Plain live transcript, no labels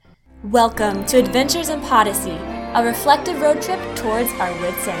Welcome to Adventures in Podyssey, a reflective road trip towards our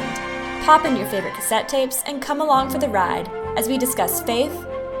wits' end. Pop in your favorite cassette tapes and come along for the ride as we discuss faith,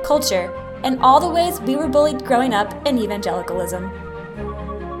 culture, and all the ways we were bullied growing up in evangelicalism.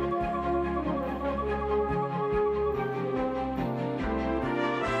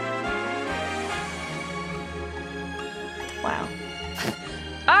 Wow.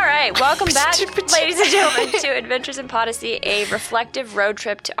 All right, welcome back, ladies and gentlemen, to Adventures in Podyssey, a reflective road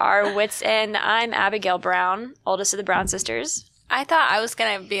trip to our wits' end. I'm Abigail Brown, oldest of the Brown sisters. I thought I was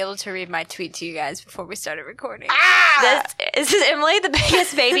going to be able to read my tweet to you guys before we started recording. This is Emily, the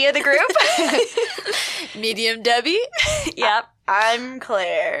biggest baby of the group. Medium Debbie. Yep. I'm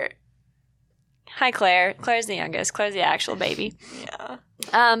Claire. Hi, Claire. Claire's the youngest. Claire's the actual baby. Yeah.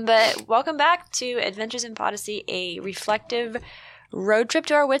 But welcome back to Adventures in Podyssey, a reflective road trip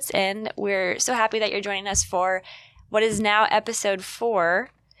to our wits' end. We're so happy that you're joining us for what is now episode 4,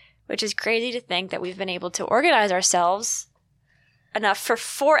 which is crazy to think that we've been able to organize ourselves enough for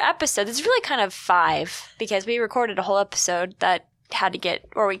 4 episodes. It's really kind of 5 because we recorded a whole episode that had to get,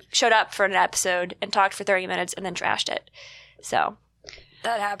 or we showed up for an episode and talked for 30 minutes and then trashed it. So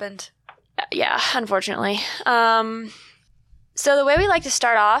That happened. yeah, unfortunately. So the way we like to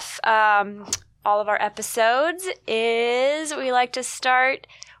start off all of our episodes is we like to start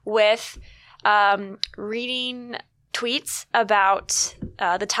with reading tweets about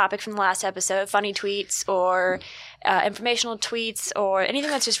the topic from the last episode, funny tweets or informational tweets or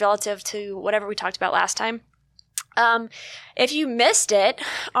anything that's just relative to whatever we talked about last time. If you missed it,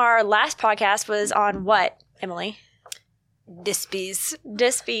 our last podcast was on what, Emily? Dispies,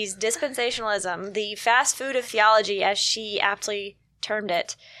 dispensationalism, the fast food of theology, as she aptly termed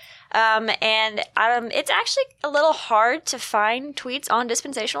it. And it's actually a little hard to find tweets on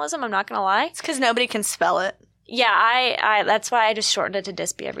dispensationalism, I'm not going to lie. It's because nobody can spell it. Yeah, I that's why I just shortened it to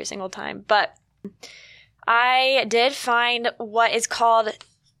Dispy every single time. But I did find what is called,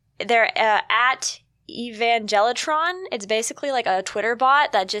 they're at Evangelitron. It's basically like a Twitter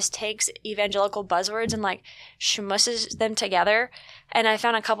bot that just takes evangelical buzzwords and like shmushes them together. And I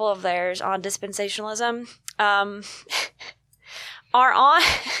found a couple of theirs on dispensationalism. Are on...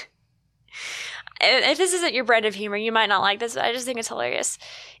 If this isn't your brand of humor, you might not like this, but I just think it's hilarious.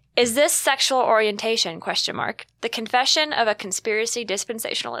 Is this sexual orientation? ? The confession of a conspiracy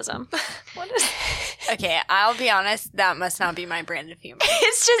dispensationalism. What is Okay, I'll be honest, that must not be my brand of humor.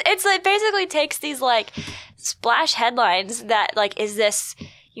 It's like basically takes these like splash headlines that like, is this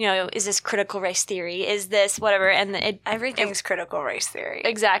critical race theory? Is this whatever? And Everything's critical race theory.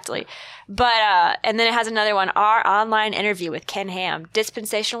 exactly. But, and then it has another one, our online interview with Ken Ham.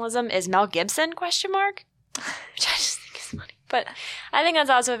 Dispensationalism is Mel Gibson? ? Which I just think is funny. But I think that's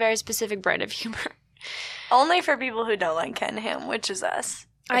also a very specific brand of humor. Only for people who don't like Ken Ham, which is us.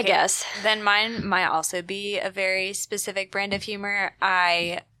 I guess. Then mine might also be a very specific brand of humor.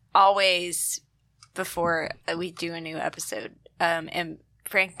 I always, before we do a new episode, am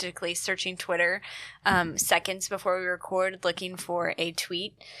frantically searching Twitter seconds before we record, looking for a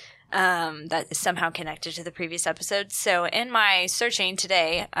tweet that is somehow connected to the previous episode. So in my searching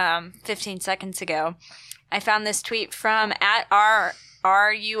today, 15 seconds ago, I found this tweet from at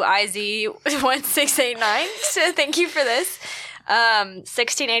RUIZ1689. So thank you for this.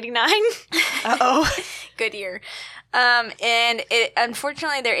 1689. Uh-oh. Good year. And it,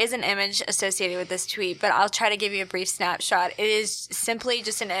 unfortunately, there is an image associated with this tweet, but I'll try to give you a brief snapshot. It is simply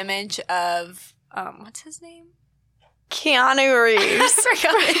just an image of, what's his name? Keanu Reeves. I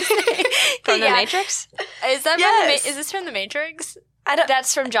forgot his name. From The Yeah. Matrix? Is that Yes. is this from The Matrix?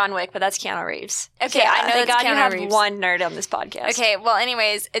 That's from John Wick, but that's Keanu Reeves. Okay, I know Thank that's God you Keanu have Reeves. one nerd on this podcast. Okay, well,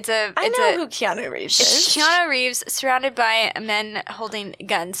 anyways, I know who Keanu Reeves It's is. Keanu Reeves surrounded by men holding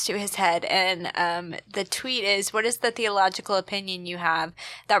guns to his head, and the tweet is, what is the theological opinion you have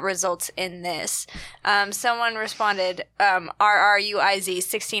that results in this? Someone responded,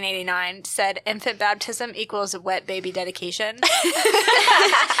 RRUIZ1689 said, infant baptism equals wet baby dedication.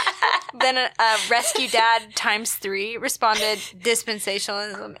 Then Rescue Dad ×3 responded,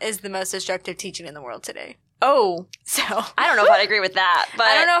 dispensationalism is the most destructive teaching in the world today. Oh, So I don't know if I'd agree with that, but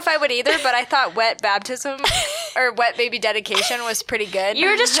I don't know if I would either, but I thought wet baptism or wet baby dedication was pretty good. You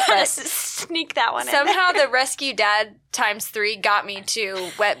were just trying to But sneak that one in. somehow the Rescue Dad ×3 got me to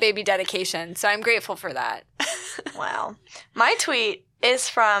wet baby dedication, so I'm grateful for that. Wow. My tweet is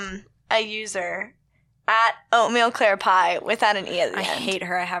from a user at Oatmeal Claire Pie without an E at the I end. hate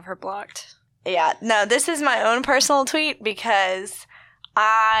her. I have her blocked. Yeah. No, this is my own personal tweet because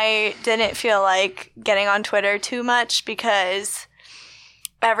I didn't feel like getting on Twitter too much because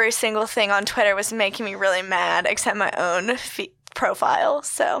every single thing on Twitter was making me really mad except my own profile.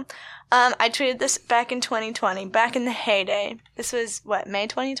 So I tweeted this back in 2020, back in the heyday. This was, May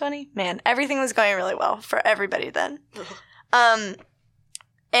 2020? Man, everything was going really well for everybody then.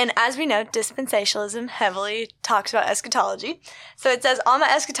 And as we know, dispensationalism heavily talks about eschatology. So it says, all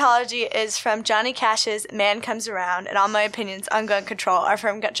my eschatology is from Johnny Cash's Man Comes Around, and all my opinions on gun control are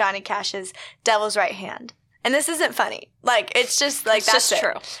from Johnny Cash's Devil's Right Hand. And this isn't funny. Like, it's just, like, that's just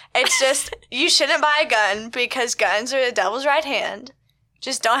true. It's just, you shouldn't buy a gun because guns are the devil's right hand.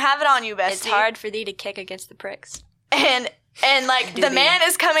 Just don't have it on you, bestie. It's hard for thee to kick against the pricks. And like, the man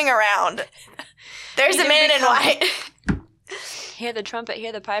is coming around. There's a man in white. Hear the trumpet,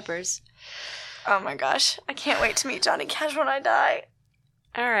 hear the pipers. Oh my gosh. I can't wait to meet Johnny Cash when I die.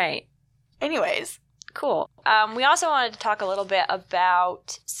 All right. Anyways. Cool. We also wanted to talk a little bit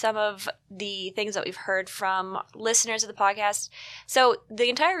about some of the things that we've heard from listeners of the podcast. So the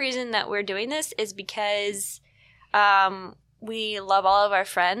entire reason that we're doing this is because we love all of our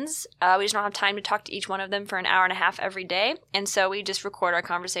friends. We just don't have time to talk to each one of them for an hour and a half every day. And so we just record our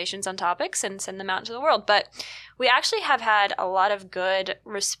conversations on topics and send them out into the world. But we actually have had a lot of good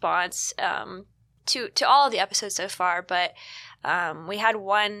response to all of the episodes so far. But we had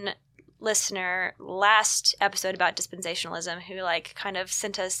one listener last episode about dispensationalism who like kind of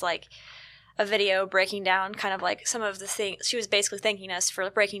sent us like a video breaking down kind of like some of the things. She was basically thanking us for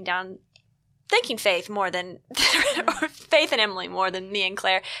breaking down thanking Faith more than or Faith and Emily more than me and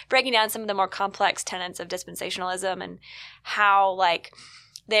Claire, breaking down some of the more complex tenets of dispensationalism and how like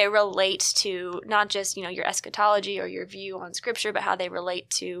they relate to not just, you know, your eschatology or your view on scripture, but how they relate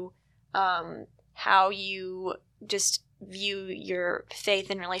to how you just view your faith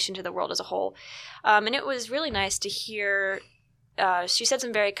in relation to the world as a whole. And it was really nice to hear. She said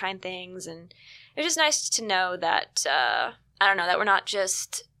some very kind things, and it was just nice to know that, I don't know, that we're not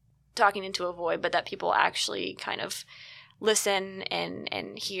just talking into a void, but that people actually kind of listen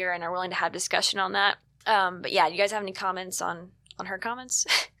and hear and are willing to have discussion on that. But yeah, do you guys have any comments on her comments?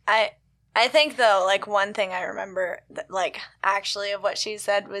 I think, though, like, one thing I remember, that, like, actually of what she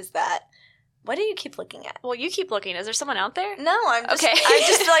said was that, what do you keep looking at? Well, you keep looking. Is there someone out there? No, I'm just, okay. I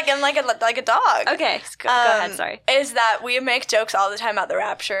just feel like I'm like a dog. Okay, go ahead, sorry. Is that we make jokes all the time about the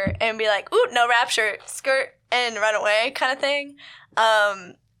rapture and be like, ooh, no rapture, skirt and run away kind of thing.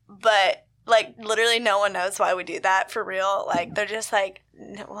 But, like, literally no one knows why we do that for real. Like, they're just like,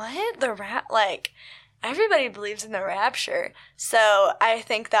 what? Like, everybody believes in the rapture. So I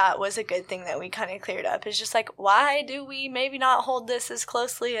think that was a good thing that we kind of cleared up. It's just like, why do we maybe not hold this as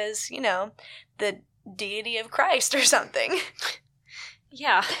closely as, you know, the deity of Christ or something?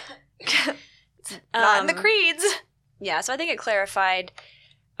 Yeah. Not in the creeds. Yeah, so I think it clarified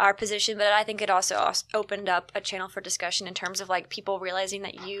our position, but I think it also opened up a channel for discussion in terms of like people realizing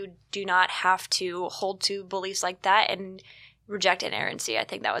that you do not have to hold to beliefs like that and reject inerrancy. I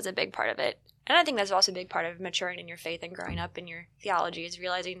think that was a big part of it. And I think that's also a big part of maturing in your faith and growing up in your theology is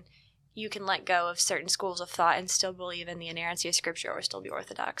realizing you can let go of certain schools of thought and still believe in the inerrancy of Scripture or still be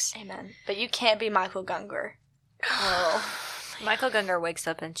orthodox. Amen. But you can't be Michael Gungor. Oh. Michael Gungor wakes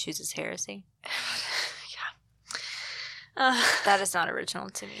up and chooses heresy. Yeah. That is not original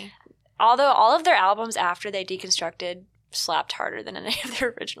to me. Although all of their albums after they deconstructed slapped harder than any of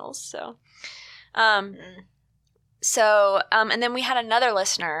their originals. So, and then we had another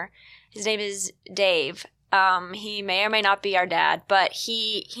listener. His name is Dave. He may or may not be our dad, but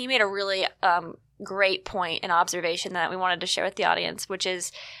he made a really great point and observation that we wanted to share with the audience, which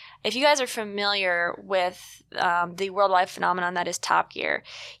is if you guys are familiar with the worldwide phenomenon that is Top Gear,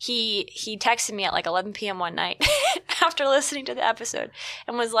 he texted me at like 11 p.m. one night after listening to the episode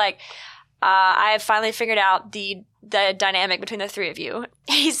and was like, I have finally figured out the dynamic between the three of you.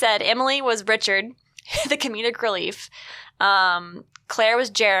 He said Emily was Richard, the comedic relief. Claire was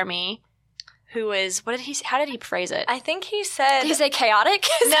Jeremy, who is, how did he phrase it? I think he said... Did he say chaotic?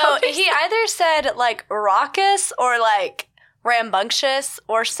 No, he either said, like, raucous or, like, rambunctious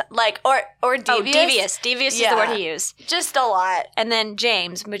or devious. Oh, devious. Devious is the word he used. Just a lot. And then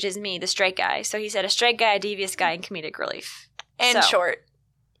James, which is me, the straight guy. So he said a straight guy, a devious guy, and comedic relief. And short.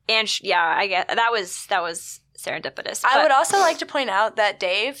 And, I guess, that was serendipitous. I would also like to point out that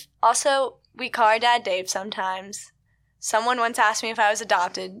Dave, also, we call our dad Dave sometimes. Someone once asked me if I was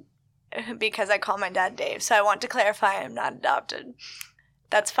adopted because I call my dad Dave. So I want to clarify I'm not adopted.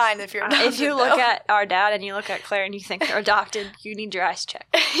 That's fine if you're adopted. If you look at our dad and you look at Claire and you think they're adopted, you need your eyes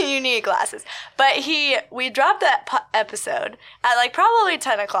checked. You need glasses. But we dropped that episode at like probably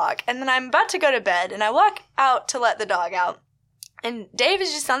 10 o'clock. And then I'm about to go to bed and I walk out to let the dog out. And Dave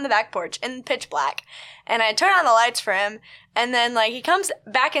is just on the back porch in pitch black. And I turn on the lights for him. And then, like, he comes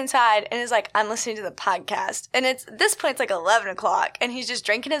back inside and is like, I'm listening to the podcast. And at this point, it's like 11 o'clock. And he's just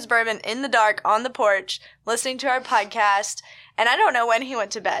drinking his bourbon in the dark on the porch, listening to our podcast. And I don't know when he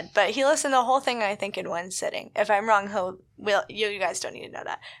went to bed, but he listened to the whole thing, I think, in one sitting. If I'm wrong, you guys don't need to know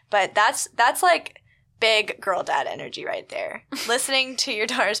that. But that's like big girl dad energy right there. Listening to your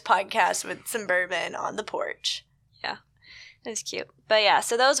daughter's podcast with some bourbon on the porch. Yeah. It was cute. But yeah,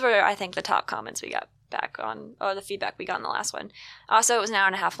 so those were, I think, the top comments we got back on, or the feedback we got on the last one. Also, it was an hour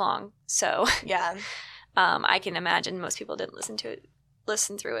and a half long, so yeah, I can imagine most people didn't listen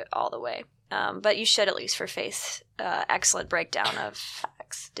through it all the way. But you should, at least for Faith's excellent breakdown of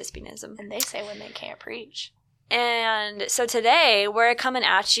Dispianism. And they say when they can't preach. And so today we're coming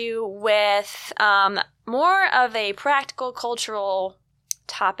at you with more of a practical, cultural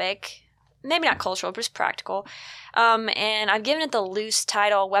topic. Maybe not cultural, but just practical. And I've given it the loose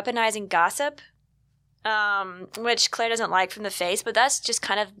title, Weaponizing Gossip, which Claire doesn't like from the face, but that's just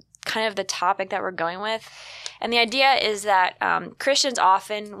kind of the topic that we're going with. And the idea is that Christians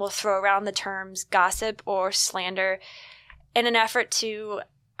often will throw around the terms gossip or slander in an effort to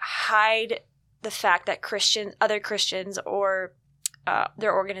hide the fact that other Christians or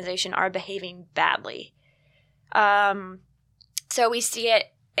their organization are behaving badly. So we see it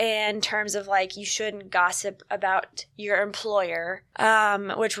in terms of, like, you shouldn't gossip about your employer,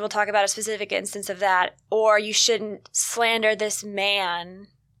 which we'll talk about a specific instance of that, or you shouldn't slander this man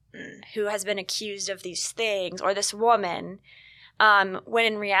who has been accused of these things, or this woman, when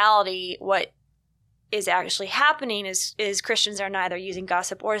in reality what is actually happening is Christians are neither using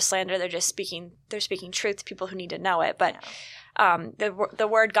gossip or slander. They're just speaking truth to people who need to know it. But the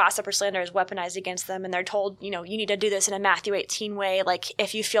word gossip or slander is weaponized against them, and they're told, you need to do this in a Matthew 18 way. Like,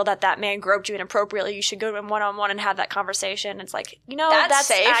 if you feel that man groped you inappropriately, you should go to him one-on-one and have that conversation. It's like,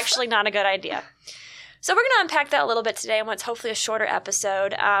 that's actually not a good idea. So we're going to unpack that a little bit today in what's hopefully a shorter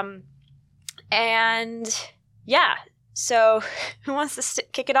episode. And yeah, so who wants to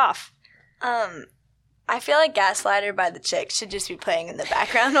kick it off? I feel like Gaslighter by the Chicks should just be playing in the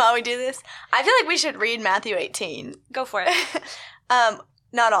background while we do this. I feel like we should read Matthew 18. Go for it.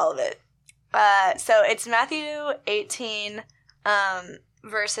 Not all of it. So it's Matthew 18,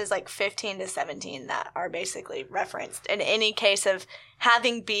 verses like 15 to 17 that are basically referenced in any case of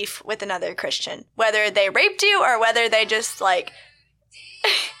having beef with another Christian. Whether they raped you or whether they just like,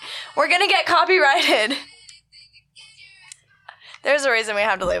 we're going to get copyrighted. There's a reason we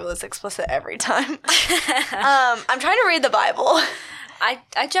have to label this explicit every time. I'm trying to read the Bible.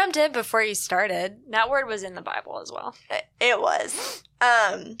 I jumped in before you started. That word was in the Bible as well. It was.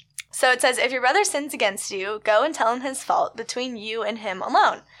 So it says, if your brother sins against you, go and tell him his fault between you and him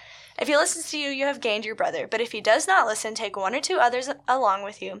alone. If he listens to you, you have gained your brother. But if he does not listen, take one or two others along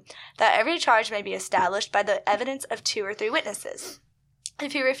with you, that every charge may be established by the evidence of 2 or 3 witnesses.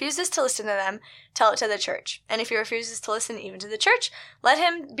 If he refuses to listen to them, tell it to the church. And if he refuses to listen even to the church, let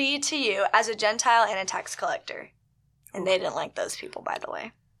him be to you as a Gentile and a tax collector. And they didn't like those people, by the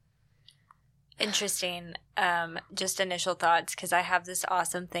way. Interesting. Just initial thoughts, because I have this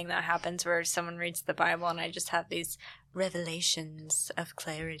awesome thing that happens where someone reads the Bible and I just have these revelations of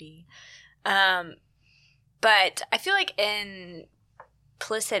clarity. But I feel like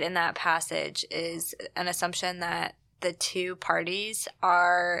implicit in that passage is an assumption that the two parties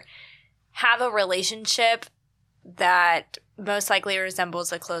have a relationship that most likely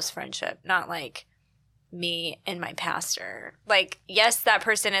resembles a close friendship, not like me and my pastor. Like, yes, that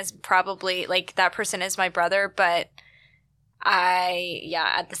person is probably, like, that person is my brother, but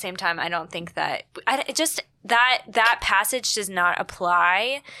at the same time, I don't think that, that passage does not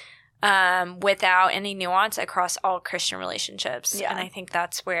apply without any nuance across all Christian relationships. Yeah. And I think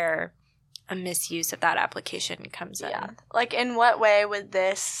that's where a misuse of that application comes in. Yeah. Like, in what way would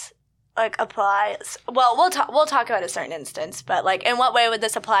this, like, apply? Well, we'll talk about a certain instance, but, like, in what way would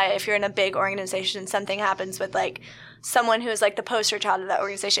this apply if you're in a big organization, something happens with, like, someone who is, like, the poster child of that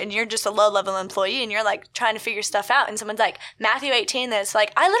organization, and you're just a low-level employee, and you're, like, trying to figure stuff out, and someone's like, Matthew 18 this,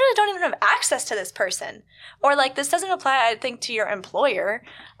 like, I literally don't even have access to this person. Or, like, this doesn't apply, I think, to your employer,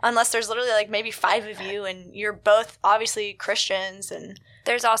 unless there's literally, like, maybe 5 of you, and you're both obviously Christians, and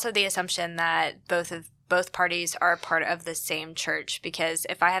there's also the assumption that both parties are part of the same church, because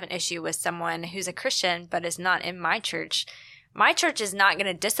if I have an issue with someone who's a Christian but is not in my church is not going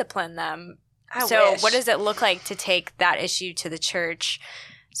to discipline them. So what does it look like to take that issue to the church?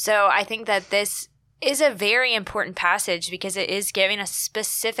 So I think that this is a very important passage because it is giving us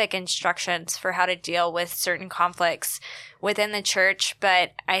specific instructions for how to deal with certain conflicts within the church.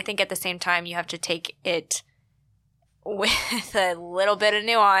 But I think at the same time, you have to take it with a little bit of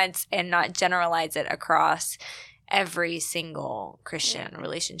nuance and not generalize it across every single Christian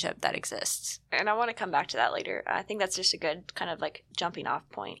relationship that exists. And I want to come back to that later. I think that's just a good kind of like jumping off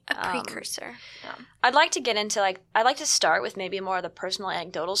point. A precursor. I'd like to get into I'd like to start with maybe more of the personal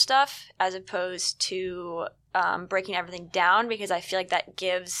anecdotal stuff as opposed to breaking everything down, because I feel like that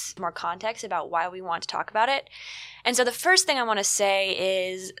gives more context about why we want to talk about it. And so the first thing I want to say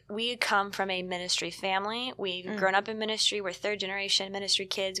is we come from a ministry family. We've grown up in ministry. We're third generation ministry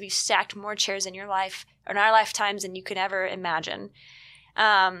kids. We've stacked more chairs in your life, or in our lifetimes, than you could ever imagine.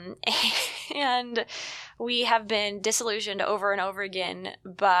 And we have been disillusioned over and over again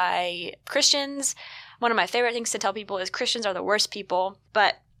by Christians. One of my favorite things to tell people is Christians are the worst people.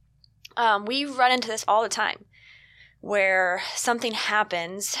 But we run into this all the time where something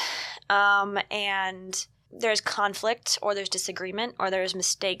happens and there's conflict or there's disagreement or there's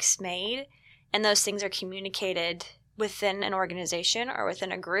mistakes made, and those things are communicated within an organization or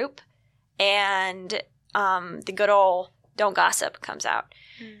within a group, and the good old don't gossip comes out.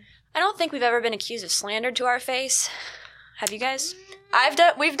 I don't think we've ever been accused of slander to our face. Have you guys?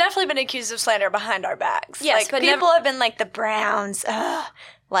 We've definitely been accused of slander behind our backs. Yes, like, but people have been like, the Browns,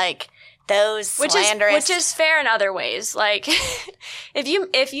 like those slanderous. Which is fair in other ways. Like,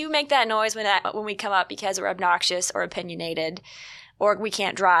 if you make that noise when we come up because we're obnoxious or opinionated or we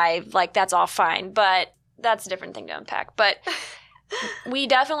can't drive, like, that's all fine. But that's a different thing to unpack. But we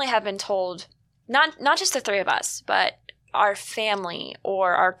definitely have been told, not just the three of us, but our family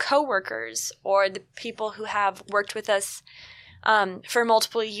or our coworkers or the people who have worked with us for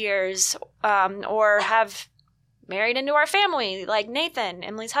multiple years or have married into our family, like Nathan,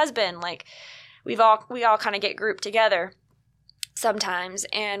 Emily's husband. Like, we all kind of get grouped together sometimes,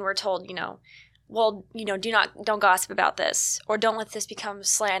 and we're told, don't gossip about this, or don't let this become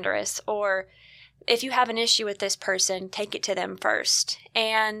slanderous, or if you have an issue with this person, take it to them first.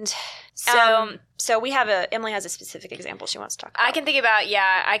 And so we have Emily has a specific example she wants to talk about. I can think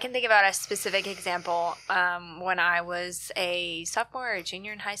about a specific example when I was a sophomore or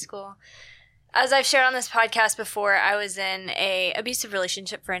junior in high school. As I've shared on this podcast before, I was in an abusive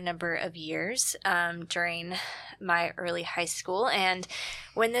relationship for a number of years during my early high school. And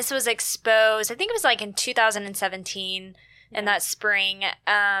when this was exposed, I think it was like in 2017, in that spring,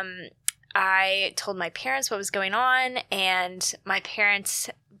 I told my parents what was going on, and my parents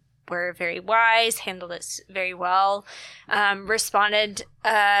were very wise, handled it very well, responded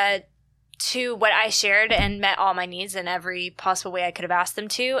to what I shared and met all my needs in every possible way I could have asked them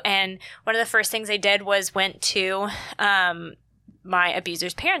to. And one of the first things they did was went to my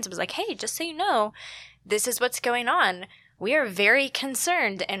abuser's parents and was like, hey, just so you know, this is what's going on. We are very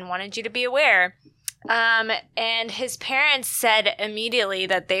concerned and wanted you to be aware. And his parents said immediately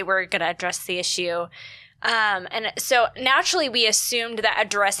that they were going to address the issue. And so naturally we assumed that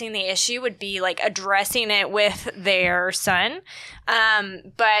addressing the issue would be like addressing it with their son.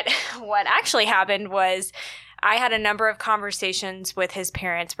 But what actually happened was I had a number of conversations with his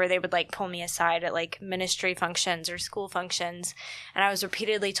parents where they would like pull me aside at like ministry functions or school functions. And I was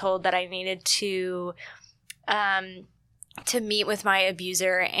repeatedly told that I needed to meet with my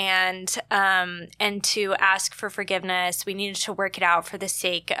abuser and to ask for forgiveness. We needed to work it out for the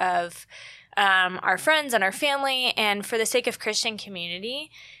sake of our friends and our family and for the sake of Christian community,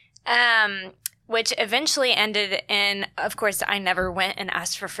 which eventually ended in, of course, I never went and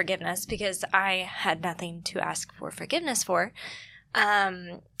asked for forgiveness because I had nothing to ask for forgiveness for.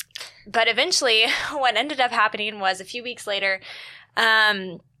 But eventually what ended up happening was a few weeks later,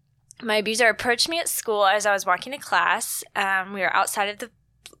 my abuser approached me at school as I was walking to class. We were outside of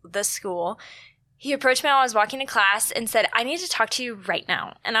the school. He approached me while I was walking to class and said, I need to talk to you right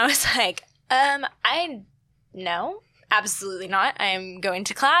now. And I was like, no, absolutely not. I'm going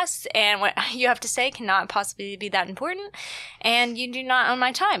to class, and what you have to say cannot possibly be that important, and you do not own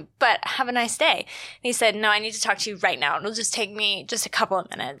my time, but have a nice day. And he said, no, I need to talk to you right now. It'll just take me just a couple of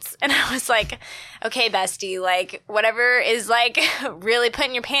minutes. And I was like, okay, bestie, like, whatever is, like, really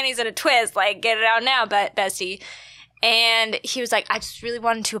putting your panties in a twist, like, get it out now, but bestie. And he was like, I just really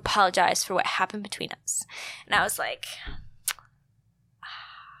wanted to apologize for what happened between us. And I was like,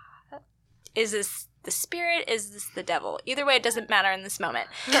 is this the spirit? Is this the devil? Either way, it doesn't matter in this moment.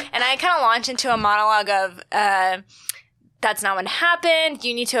 And I kind of launched into a monologue of, that's not what happened.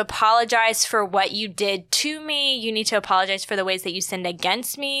 You need to apologize for what you did to me. You need to apologize for the ways that you sinned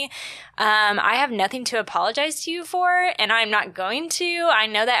against me. I have nothing to apologize to you for, and I'm not going to. I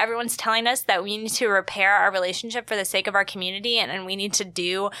know that everyone's telling us that we need to repair our relationship for the sake of our community, and we need to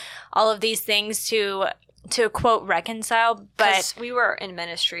do all of these things to to quote reconcile, but 'Cause we were in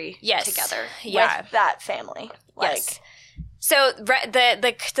ministry together. Yeah. with that family. Like, Yes. So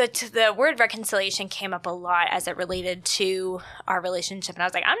the word reconciliation came up a lot as it related to our relationship, and I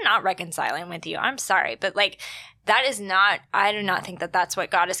was like, I'm not reconciling with you. I'm sorry, but like that is not. I do not think that that's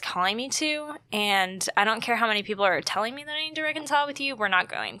what God is calling me to, and I don't care how many people are telling me that I need to reconcile with you. We're not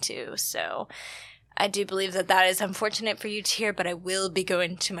going to. So I do believe that that is unfortunate for you to hear, but I will be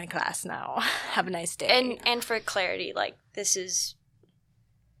going to my class now. Have a nice day. And for clarity, like this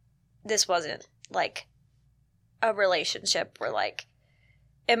wasn't like a relationship where like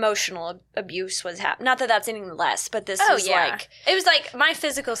emotional abuse was happening. Not that that's anything less, but this was like it was like my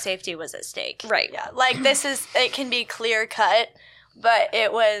physical safety was at stake. right. yeah, like it can be clear cut, but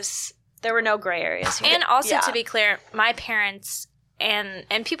There were no gray areas here. And also, Yeah. to be clear, my parents and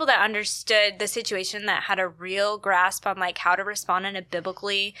people that understood the situation, that had a real grasp on like how to respond in a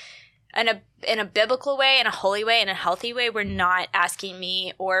biblical way, in a holy way, in a healthy way, were not asking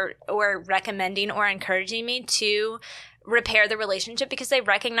me or recommending or encouraging me to repair the relationship, because they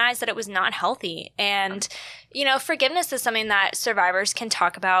recognized that it was not healthy. And, you know, forgiveness is something that survivors can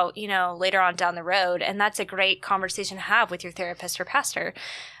talk about, you know, later on down the road. And that's a great conversation to have with your therapist or pastor,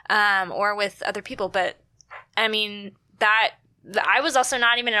 or with other people. But I mean, that I was also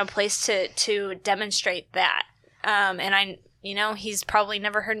not even in a place to demonstrate that. And you know, he's probably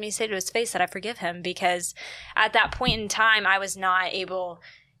never heard me say to his face that I forgive him, because at that point in time, I was not able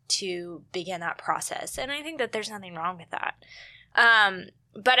to begin that process. And I think that there's nothing wrong with that.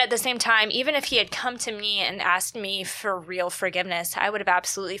 But at the same time, even if he had come to me and asked me for real forgiveness, I would have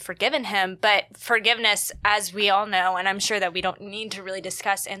absolutely forgiven him. But forgiveness, as we all know, and I'm sure that we don't need to really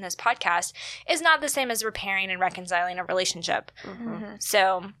discuss in this podcast, is not the same as repairing and reconciling a relationship. Mm-hmm.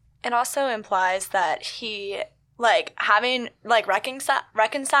 So it also implies that he, like, having, like,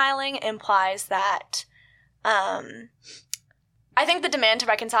 reconciling implies that, I think the demand to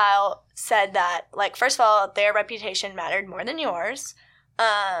reconcile said that, like, first of all, their reputation mattered more than yours.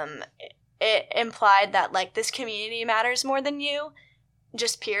 It implied that, like, this community matters more than you,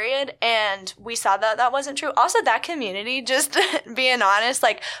 just period. And we saw that that wasn't true. Also, that community, just being honest,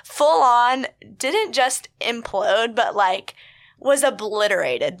 like, full on didn't just implode, but, like, was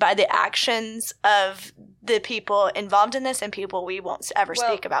obliterated by the actions of the people involved in this and people we won't ever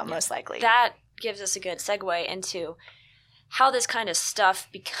speak about, most likely. That gives us a good segue into how this kind of stuff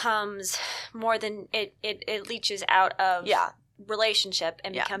becomes more than it leaches out of relationship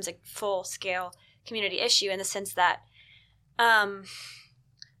and becomes a full-scale community issue, in the sense that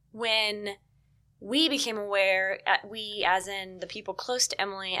when we became aware, we as in the people close to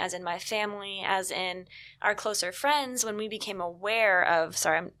Emily, as in my family, as in our closer friends, when we became aware of,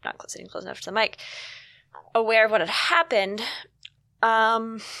 sorry, I'm not sitting close enough to the mic, aware of what had happened,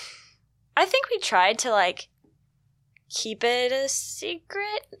 I think we tried to, like, keep it a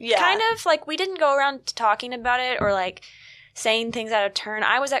secret, kind of. Like, we didn't go around talking about it or, like, saying things out of turn.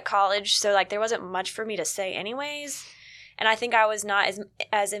 I was at college, so, like, there wasn't much for me to say anyways. And I think I was not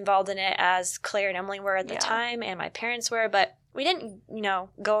as involved in it as Claire and Emily were at the time, and my parents were. But we didn't, you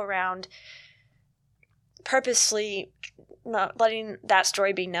know, go around purposely not letting that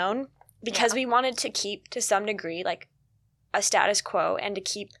story be known, because we wanted to keep, to some degree, like, a status quo and to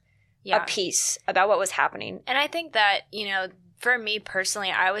keep a peace about what was happening. And I think that, you know, for me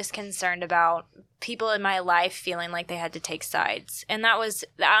personally, I was concerned about people in my life feeling like they had to take sides. And that was,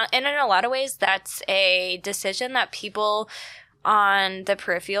 and in a lot of ways, that's a decision that people on the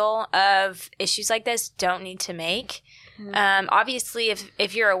peripheral of issues like this don't need to make. Mm-hmm. Obviously,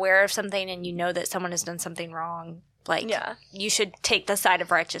 if you're aware of something and you know that someone has done something wrong, like, you should take the side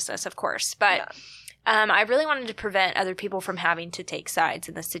of righteousness, of course. But I really wanted to prevent other people from having to take sides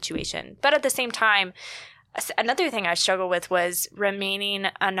in this situation. But at the same time, another thing I struggled with was remaining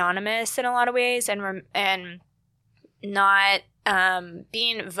anonymous in a lot of ways, and not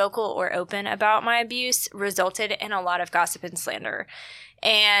being vocal or open about my abuse resulted in a lot of gossip and slander.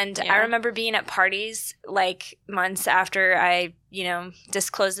 And I remember being at parties, like, months after I, you know,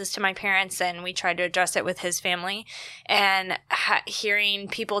 disclosed this to my parents, and we tried to address it with his family, and hearing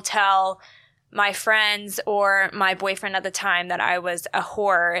people tell my friends or my boyfriend at the time that I was a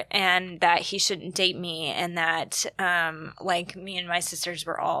whore and that he shouldn't date me, and that, like, me and my sisters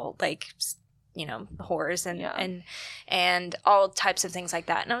were all, like, you know, whores and all types of things like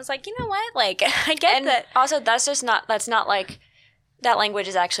that. And I was like, you know what? Like, I get that. Also, that's not like, that language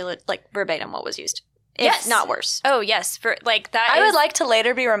is actually, like, verbatim what was used. If not worse. Oh, yes. For, like, that I would like to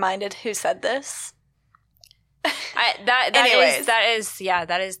later be reminded who said this. That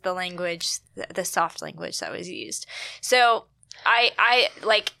is the language, the soft language that was used. So I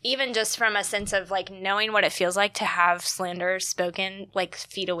like, even just from a sense of like knowing what it feels like to have slander spoken like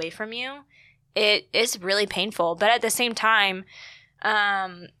feet away from you, it is really painful. But at the same time,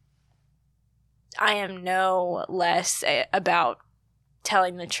 I am no less about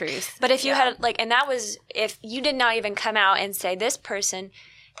telling the truth. But if you had like, and that was if you did not even come out and say this person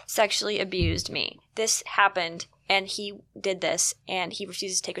sexually abused me, this happened, and he did this, and he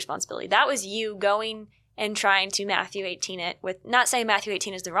refuses to take responsibility. That was you going and trying to Matthew 18 it with, not saying Matthew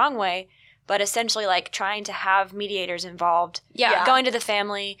 18 is the wrong way, but essentially like trying to have mediators involved. Yeah. Going to the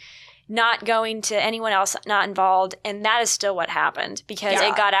family, not going to anyone else not involved. And that is still what happened, because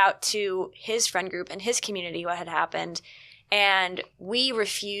it got out to his friend group and his community what had happened. And we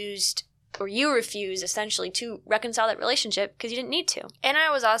refused, or you refused essentially, to reconcile that relationship because you didn't need to. And I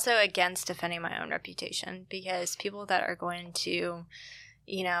was also against defending my own reputation, because people that are going to,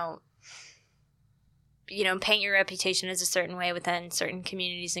 paint your reputation as a certain way within certain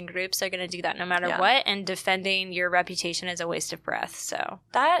communities and groups are going to do that no matter what. And defending your reputation is a waste of breath. So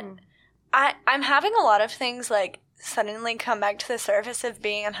I'm having a lot of things like suddenly come back to the surface of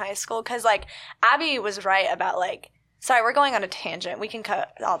being in high school, because like Abby was right about like, sorry, we're going on a tangent. We can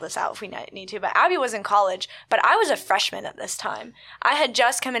cut all this out if we need to. But Abby was in college, but I was a freshman at this time. I had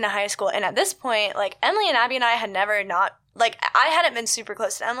just come into high school. And at this point, like, Emily and Abby and I had never I hadn't been super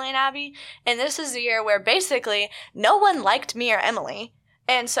close to Emily and Abby. And this is the year where basically no one liked me or Emily.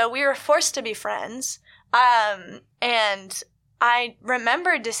 And so we were forced to be friends. And I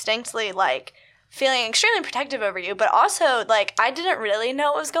remember distinctly, like, feeling extremely protective over you. But also, like, I didn't really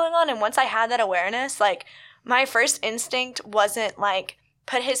know what was going on. And once I had that awareness, like, my first instinct wasn't, like,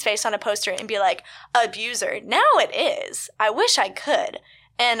 put his face on a poster and be like, abuser. Now it is. I wish I could.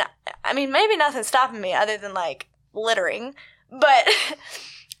 And, I mean, maybe nothing's stopping me other than, like, littering. But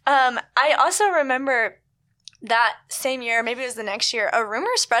I also remember that same year, maybe it was the next year, a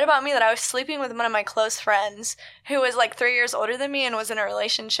rumor spread about me that I was sleeping with one of my close friends who was, like, 3 years older than me and was in a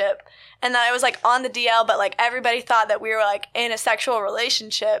relationship. And that I was, like, on the DL, but, like, everybody thought that we were, like, in a sexual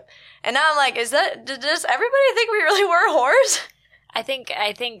relationship. And now I'm like, does everybody think we really were whores? I think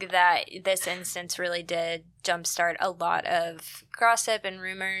that this instance really did jumpstart a lot of gossip and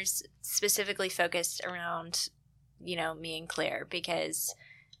rumors, specifically focused around, me and Claire, because,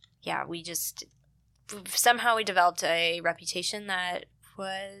 we just somehow we developed a reputation that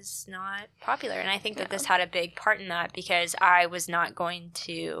was not popular. And I think that this had a big part in that, because I was not going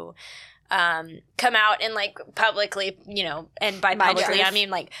to come out and, like, publicly, and by publicly, I mean,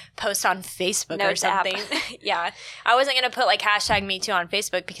 like, post on Facebook or something. Yeah. I wasn't going to put, like, hashtag Me Too on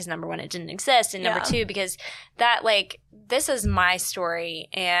Facebook because, number one, it didn't exist. And number two, because that, like, this is my story.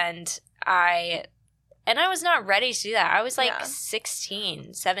 And I was not ready to do that. I was, like,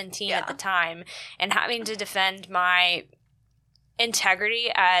 16, 17 at the time. And having to defend my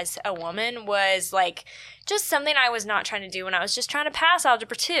integrity as a woman was, like, just something I was not trying to do when I was just trying to pass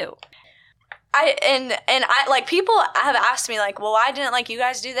Algebra 2. I like, people have asked me, like, well, why didn't, like, you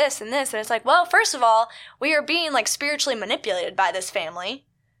guys do this and this? And it's like, well, first of all, we are being, like, spiritually manipulated by this family.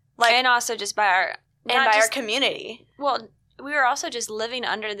 Like, and also just by our our community. Well, we were also just living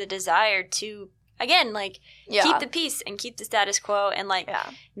under the desire to, again, like, keep the peace and keep the status quo and, like,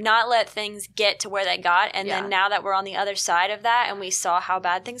 not let things get to where they got. And then now that we're on the other side of that and we saw how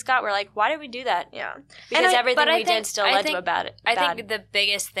bad things got, we're like, why did we do that? Yeah. Because everything we did still led to bad. I think the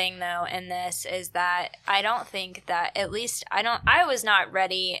biggest thing, though, in this is that I don't think that, at least I was not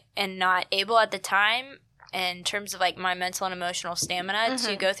ready and not able at the time, in terms of, like, my mental and emotional stamina,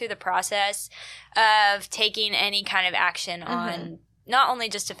 to go through the process of taking any kind of action on not only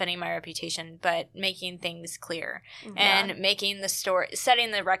just defending my reputation, but making things clear and making the story,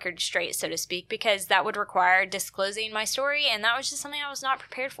 setting the record straight, so to speak, because that would require disclosing my story. And that was just something I was not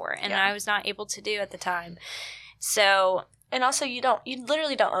prepared for, and I was not able to do at the time. So, and also you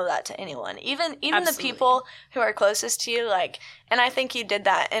literally don't owe that to anyone, even the people who are closest to you. Like, and I think you did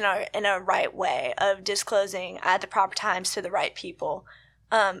that in a right way of disclosing at the proper times to the right people.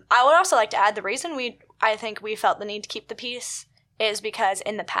 I would also like to add, the reason I think we felt the need to keep the peace is because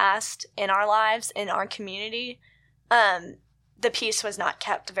in the past, in our lives, in our community, the peace was not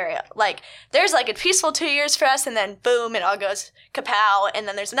kept very, like, there's, like, a peaceful 2 years for us, and then boom, it all goes kapow, and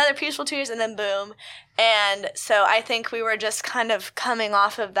then there's another peaceful 2 years, and then boom. And so I think we were just kind of coming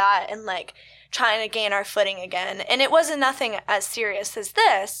off of that and, like, trying to gain our footing again. And it wasn't nothing as serious as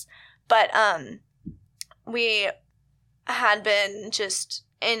this, but we had been just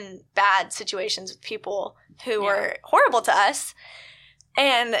in bad situations with people who were horrible to us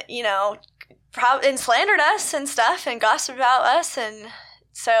and, and slandered us and stuff and gossiped about us. And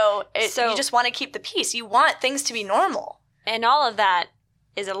so you just want to keep the peace. You want things to be normal. And all of that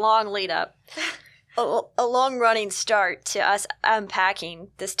is a long lead up, a long running start to us unpacking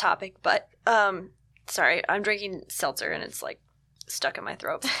this topic. But sorry, I'm drinking seltzer and it's like stuck in my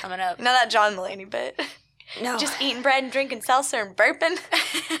throat. Coming up. You know that John Mulaney bit? No, Just eating bread and drinking seltzer and burping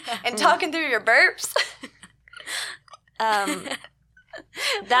and talking through your burps.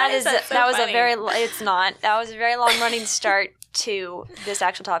 that is that so was funny? a very that was a very long running start to this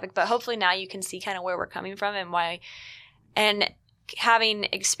actual topic. But hopefully now you can see kind of where we're coming from and why. And having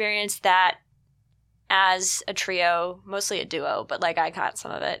experienced that as a trio, mostly a duo, but like I caught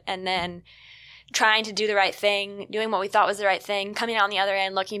some of it, and then trying to do the right thing, doing what we thought was the right thing, coming out on the other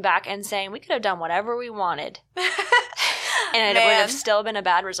end, looking back and saying we could have done whatever we wanted. And it would have still been a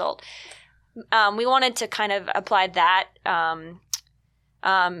bad result. We wanted to kind of apply that,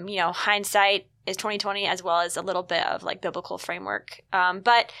 hindsight is 2020, as well as a little bit of like biblical framework.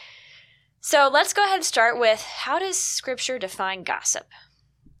 But so let's go ahead and start with, how does Scripture define gossip?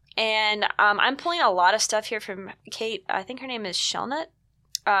 And I'm pulling a lot of stuff here from Kate. I think her name is Shellnut.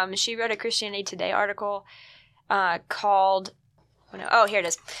 She wrote a Christianity Today article called, here it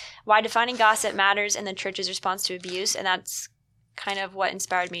is, Why Defining Gossip Matters in the Church's Response to Abuse. And that's kind of what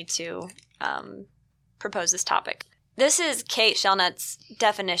inspired me to propose this topic. This is Kate Shellnut's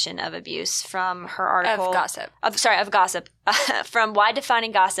definition of abuse from her article. Of gossip. Of gossip. From Why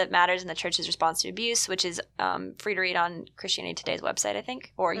Defining Gossip Matters in the Church's Response to Abuse, which is free to read on Christianity Today's website, I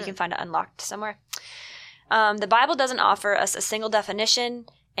think, or you can find it unlocked somewhere. The Bible doesn't offer us a single definition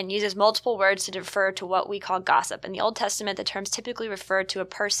and uses multiple words to refer to what we call gossip. In the Old Testament, the terms typically refer to a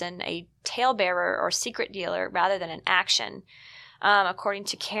person, a talebearer or secret dealer, rather than an action. According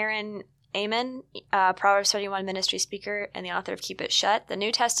to Karen Amen, Proverbs 31 ministry speaker and the author of Keep It Shut, the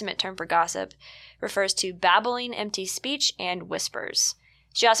New Testament term for gossip refers to babbling, empty speech, and whispers.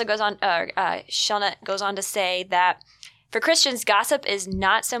 She also goes on, Shellnut goes on to say that for Christians, gossip is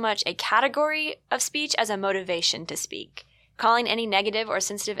not so much a category of speech as a motivation to speak. Calling any negative or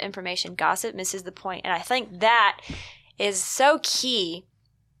sensitive information gossip misses the point. And I think that is so key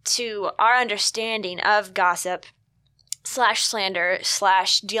to our understanding of gossip / slander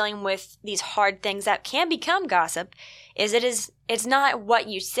 / dealing with these hard things that can become gossip. It's not what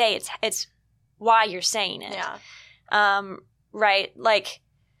you say, it's why you're saying it. Yeah. Right? Like,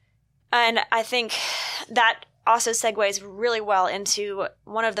 and I think that also segues really well into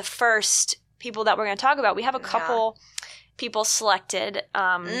one of the first people that we're going to talk about. We have a couple people selected,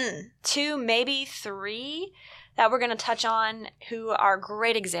 2, maybe 3, that we're going to touch on, who are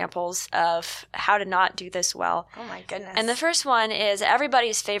great examples of how to not do this well. Oh my goodness. And the first one is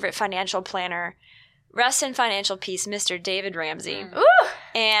everybody's favorite financial planner, rest in financial peace, Mr. David Ramsey. Ooh!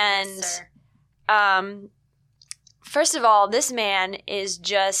 And Yes, sir. First of all, this man is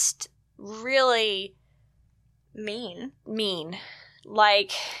just really Mean.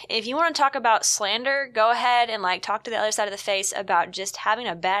 Like, if you want to talk about slander, go ahead and like talk to the other side of the face about just having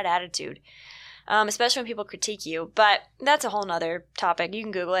a bad attitude, especially when people critique you. But that's a whole nother topic. You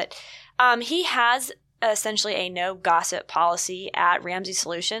can Google it. He has essentially a no gossip policy at Ramsey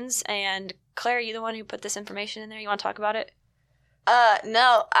Solutions. And Claire, are you the one who put this information in there? You want to talk about it?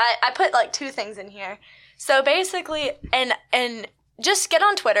 No. I put like 2 things in here. So basically, and just get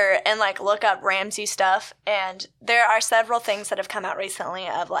on Twitter and like look up Ramsey stuff, and there are several things that have come out recently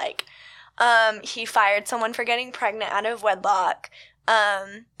of like he fired someone for getting pregnant out of wedlock,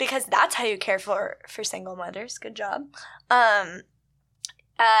 because that's how you care for single mothers. Good job. And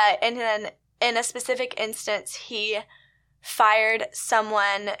then in a specific instance, he fired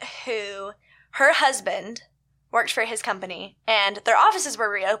someone who, her husband worked for his company, and their offices were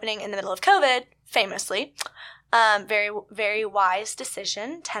reopening in the middle of COVID, famously. Very, very wise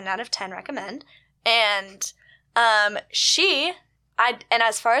decision. 10 out of 10 recommend. And and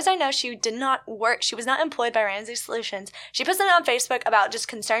as far as I know, she did not work. She was not employed by Ramsey Solutions. She put something on Facebook about just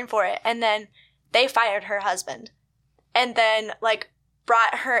concern for it, and then they fired her husband. And then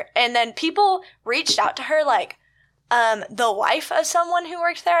brought her, and then people reached out to her, the wife of someone who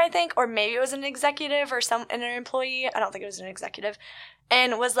worked there, I think, or maybe it was an executive or an employee. I don't think it was an executive.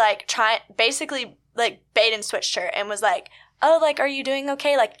 And was basically bait and switched her and was like, oh, are you doing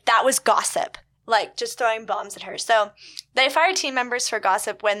okay? That was gossip. Just throwing bombs at her. So they fired team members for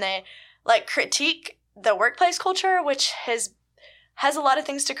gossip when they critique the workplace culture, which has a lot of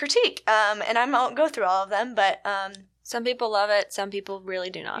things to critique. And I won't go through all of them, but some people love it, some people really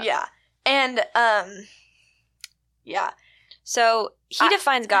do not. Yeah. And yeah. So he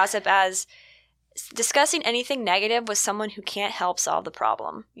defines gossip as discussing anything negative with someone who can't help solve the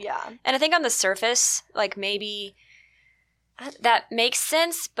problem. Yeah. And I think on the surface, maybe that makes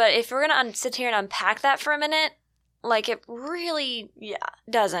sense, but if we're going to sit here and unpack that for a minute, Like, it really Yeah.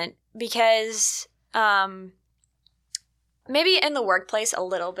 doesn't, because maybe in the workplace a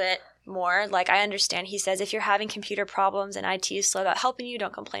little bit more. Like, I understand he says if you're having computer problems and IT is slow about helping you,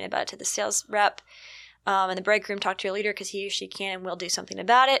 don't complain about it to the sales rep. In the break room, talk to your leader because he or she can and will do something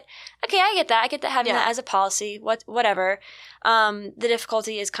about it. Okay, I get that. I get that having that as a policy, whatever. The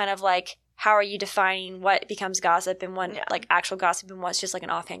difficulty is kind of like, how are you defining what becomes gossip and what like actual gossip and what's just like an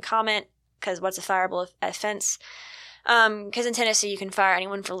offhand comment? Because what's a fireable offense? Because in Tennessee, you can fire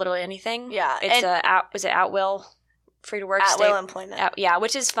anyone for literally anything. Yeah. It's was it at will, free to work, at will employment. Yeah,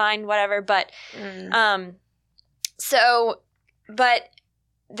 which is fine, whatever. But but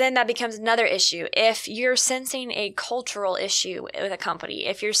then that becomes another issue. If you're sensing a cultural issue with a company,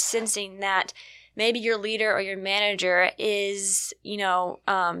 if you're sensing that maybe your leader or your manager is,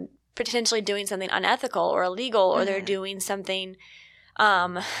 potentially doing something unethical or illegal, or they're doing something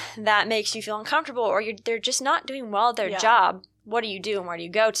that makes you feel uncomfortable, or they're just not doing well at their job, what do you do and where do you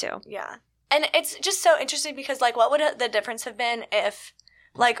go to? Yeah. And it's just so interesting because, like, what would the difference have been if,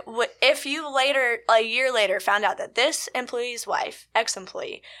 like, if you later, a year later, found out that this employee's wife,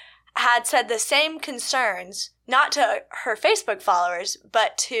 ex-employee, had said the same concerns, not to her Facebook followers,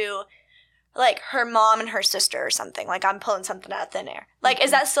 but to, like, her mom and her sister or something. Like, I'm pulling something out of thin air. Like,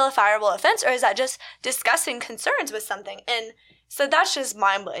 is that still a fireable offense, or is that just discussing concerns with something? And so that's just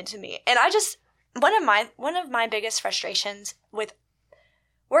mind-blowing to me. And one of my biggest frustrations with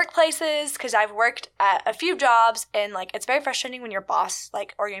workplaces, because I've worked at a few jobs, and, like, it's very frustrating when your boss,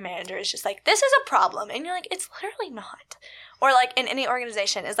 like, or your manager is just like, this is a problem, and you're like, it's literally not. Or, like, in any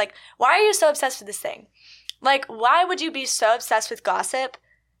organization, is like, why are you so obsessed with this thing? Like, why would you be so obsessed with gossip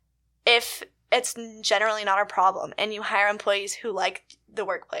if it's generally not a problem and you hire employees who like the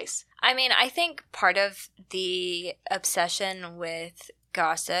workplace? I mean, I think part of the obsession with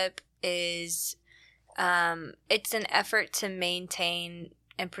gossip is it's an effort to maintain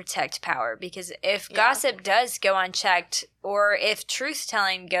and protect power, because if gossip does go unchecked, or if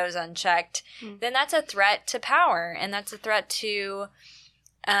truth-telling goes unchecked, then that's a threat to power, and that's a threat to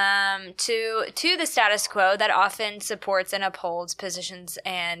the status quo that often supports and upholds positions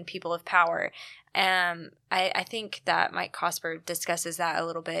and people of power. I think that Mike Cosper discusses that a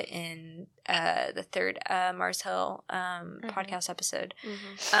little bit in the third Mars Hill podcast episode,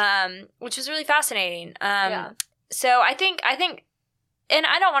 which was really fascinating. So I think, and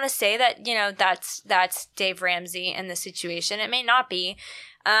I don't want to say that, that's Dave Ramsey in the situation. It may not be.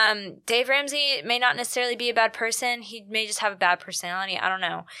 Dave Ramsey may not necessarily be a bad person. He may just have a bad personality. I don't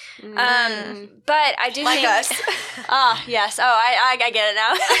know. But I do think us. Yes. Oh, I get it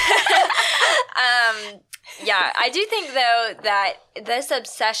now. Yeah, I do think, though, that this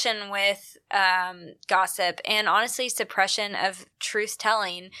obsession with gossip and, honestly, suppression of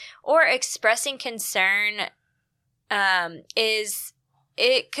truth-telling or expressing concern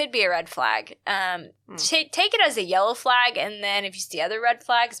it could be a red flag. Take it as a yellow flag, and then if you see other red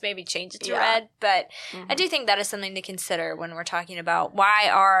flags, maybe change it to red. But I do think that is something to consider when we're talking about why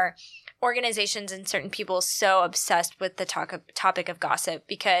are organizations and certain people so obsessed with the topic of gossip.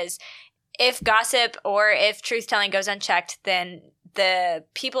 Because if gossip or if truth-telling goes unchecked, then the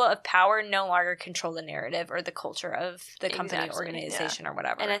people of power no longer control the narrative or the culture of the company, organization, or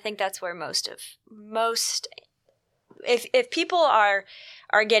whatever. And I think that's where most if people are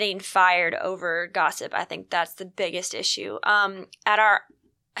getting fired over gossip, I think that's the biggest issue. Let's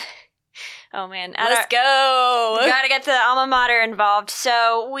go. We gotta get the alma mater involved.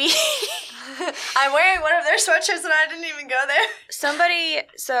 So I'm wearing one of their sweatshirts and I didn't even go there.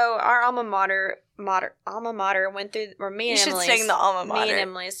 So our alma mater went through, or me and Emily's. You should sing the alma mater. Me and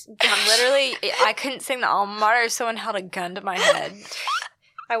Emily's. Literally, I couldn't sing the alma mater if someone held a gun to my head.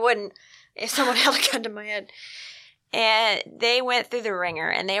 I wouldn't if someone held a gun to my head. And they went through the ringer,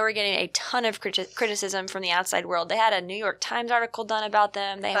 and they were getting a ton of criticism from the outside world. They had a New York Times article done about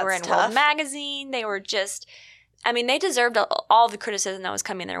them. They were in World Magazine. They were just, they deserved all the criticism that was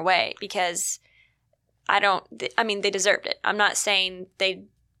coming their way, because they deserved it. I'm not saying they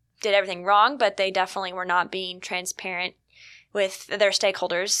did everything wrong, but they definitely were not being transparent with their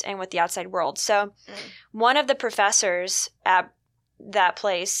stakeholders and with the outside world. So one of the professors at that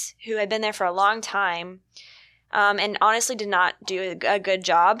place, who had been there for a long time, and honestly did not do a good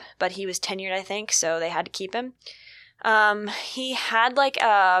job, but he was tenured, I think, so they had to keep him. He had like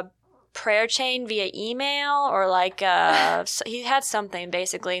a prayer chain via email, or like he had something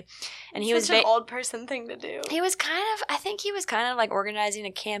basically, and he was an old person thing to do. He was kind of like organizing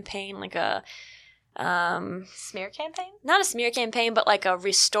a campaign, like a smear campaign, not a smear campaign, but like a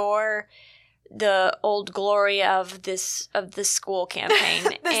restore the old glory of the school campaign.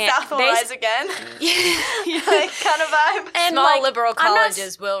 The South will rise again. Like, kind of vibe. And Small liberal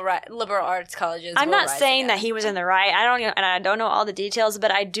colleges liberal arts colleges. I'm will not rise saying again. that he was in the right. I don't know all the details,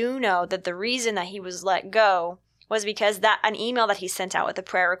 but I do know that the reason that he was let go was because an email that he sent out with a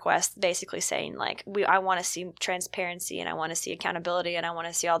prayer request, basically saying like, I want to see transparency and I want to see accountability and I want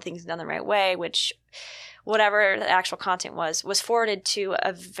to see all things done the right way, which whatever the actual content was forwarded to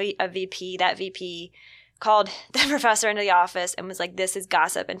a VP. That VP called the professor into the office and was like, this is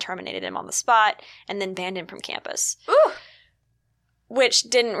gossip, and terminated him on the spot and then banned him from campus. Ooh. Which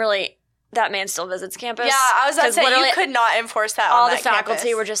didn't really... That man still visits campus. Yeah, I was about to say, you could not enforce that all on the that faculty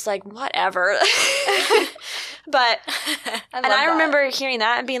campus. were just like, whatever. But, I remember hearing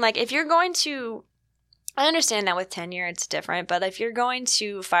that and being like, if you're going to... I understand that with tenure it's different, but if you're going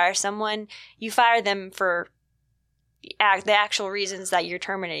to fire someone, you fire them for the actual reasons that you're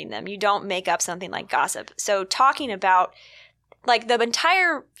terminating them. You don't make up something like gossip. So talking about, like, the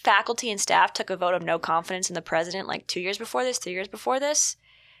entire faculty and staff took a vote of no confidence in the president like 3 years before this,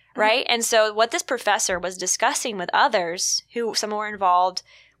 right? And so what this professor was discussing with others, who some were involved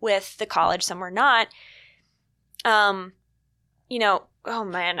with the college, some were not, you know, oh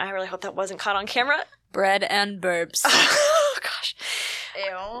man, I really hope that wasn't caught on camera. Bread and burps. Oh gosh.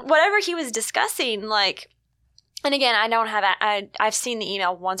 Ew. Whatever he was discussing, like, and again, I don't have I've seen the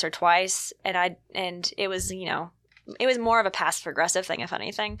email once or twice, and it was, you know, it was more of a passive aggressive thing, if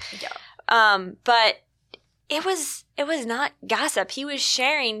anything. Yeah. But it was not gossip. He was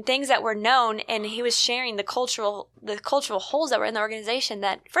sharing things that were known, and he was sharing the cultural holes that were in the organization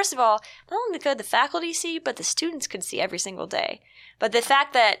that, first of all, not only could the faculty see, but the students could see every single day. But the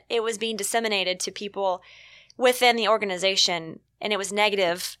fact that it was being disseminated to people within the organization and it was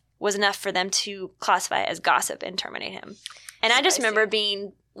negative was enough for them to classify it as gossip and terminate him. And I just remember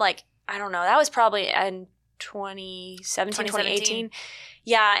being like, I don't know, that was probably in 2017, 2018.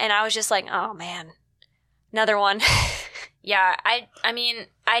 Yeah, and I was just like, oh man, another one. Yeah, I mean,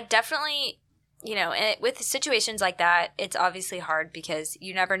 I definitely, you know, with situations like that, it's obviously hard because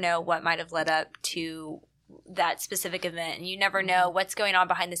you never know what might have led up to that specific event, and you never know what's going on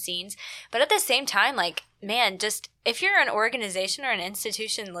behind the scenes. But at the same time, like, man, just if you're an organization or an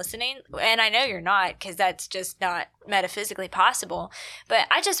institution listening, and I know you're not because that's just not metaphysically possible, but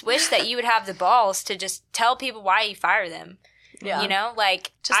I just wish that you would have the balls to just tell people why you fire them. Yeah. You know,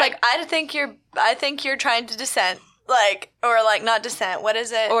 like, I think you're trying to dissent, like, or like not dissent. What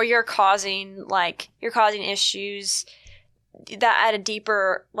is it? Or you're causing issues that at a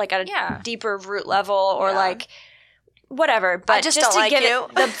deeper, like at a deeper root level, or like whatever. But I just don't to like give you.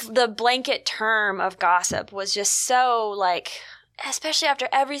 it the blanket term of gossip was just so, like, especially after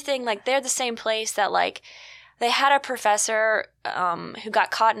everything, like, they're the same place that, like, they had a professor who got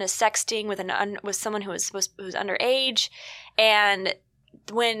caught in a sexting with someone who was underage, and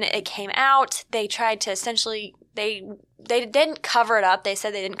when it came out, they tried to essentially they didn't cover it up. They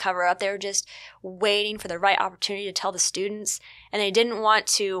said they didn't cover it up. They were just waiting for the right opportunity to tell the students, and they didn't want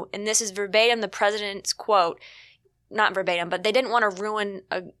to. And this is verbatim the president's quote. Not verbatim, but they didn't want to ruin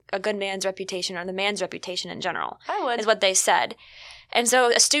a good man's reputation or the man's reputation in general. I would. Is what they said. And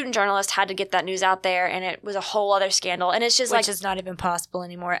so a student journalist had to get that news out there, and it was a whole other scandal. And it's just which is not even possible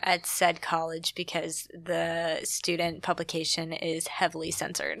anymore at said college because the student publication is heavily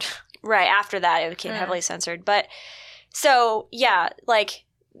censored. Right. After that, it became heavily censored. But so, yeah, like,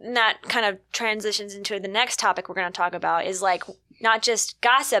 that kind of transitions into the next topic we're going to talk about is, like, not just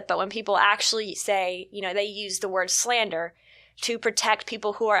gossip, but when people actually say, you know, they use the word slander to protect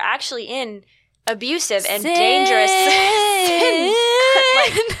people who are actually in abusive and dangerous sin.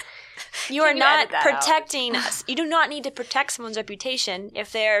 Like, you are not protecting us. You do not need to protect someone's reputation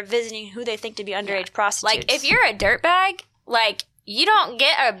if they're visiting who they think to be underage prostitutes. Like, if you're a dirtbag, like, you don't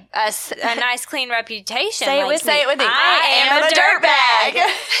get a nice, clean reputation. Say it with me. I am a dirtbag.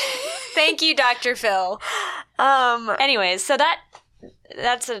 Thank you, Dr. Phil. Anyways, so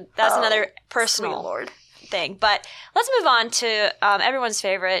that's another personal thing. But let's move on to everyone's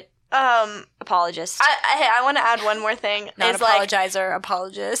favorite apologist. I want to add one more thing. Not apologizer,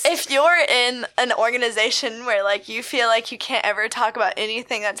 apologist. If you're in an organization where, like, you feel like you can't ever talk about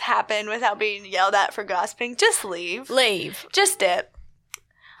anything that's happened without being yelled at for gossiping, just leave. Just dip.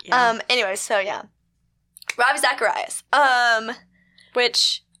 Yeah. Anyway, so yeah. Ravi Zacharias.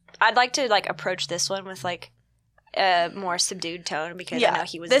 Which I'd like to, like, approach this one with, like, a more subdued tone because I know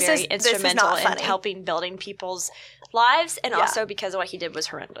he was very instrumental in helping building people's lives, and also because what he did was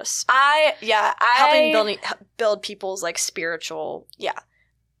horrendous. Helping build people's, like, spiritual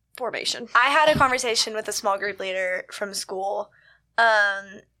formation. I had a conversation with a small group leader from school,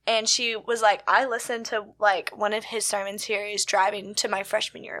 and and she was like, I listened to like one of his sermon series driving to my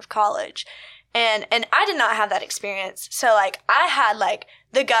freshman year of college. And I did not have that experience. So like I had like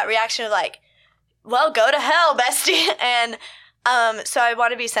the gut reaction of like, well, go to hell, bestie. And so I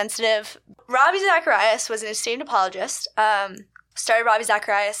want to be sensitive. Ravi Zacharias was an esteemed apologist. Started Ravi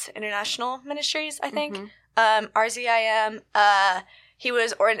Zacharias International Ministries, I think. RZIM. He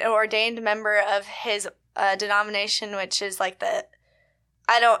was an ordained member of his denomination, which is like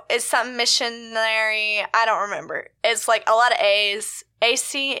it's some missionary. I don't remember. It's like a lot of A's.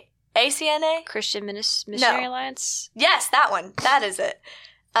 ACNA? Christian Missionary Alliance? Yes, that one. That is it.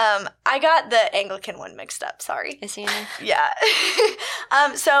 I got the Anglican one mixed up. Sorry. ACNA? Yeah.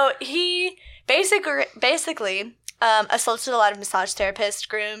 So he basically assaulted a lot of massage therapists,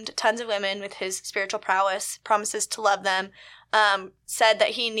 groomed tons of women with his spiritual prowess, promises to love them, said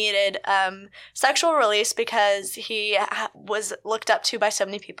that he needed sexual release because he was looked up to by so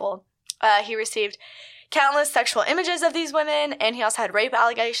many people. He received countless sexual images of these women, and he also had rape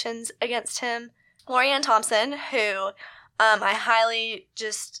allegations against him. Lorianne Thompson, who I highly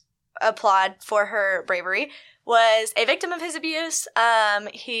just applaud for her bravery, was a victim of his abuse.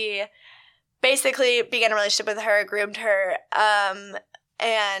 He basically began a relationship with her, groomed her,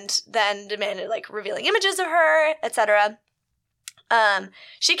 and then demanded like revealing images of her, etc.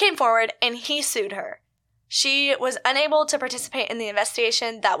 She came forward and he sued her. She was unable to participate in the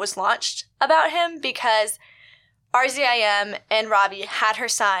investigation that was launched about him because RZIM and Ravi had her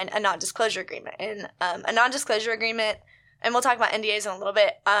sign a non-disclosure agreement. And a non-disclosure agreement, and we'll talk about NDAs in a little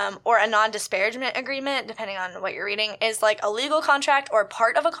bit, or a non-disparagement agreement, depending on what you're reading, is like a legal contract or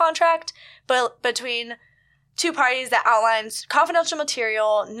part of a contract between two parties that outlines confidential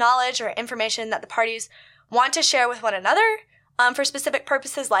material, knowledge, or information that the parties want to share with one another for specific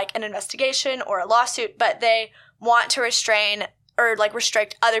purposes like an investigation or a lawsuit, but they want to restrain or like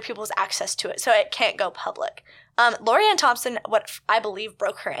restrict other people's access to it so it can't go public. Lorianne Thompson, what I believe,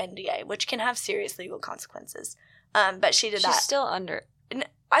 broke her NDA, which can have serious legal consequences. But she did that. She's still under.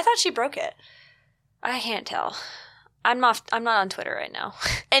 I thought she broke it. I can't tell. I'm not on Twitter right now.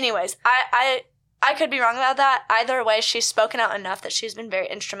 Anyways, I could be wrong about that. Either way, she's spoken out enough that she's been very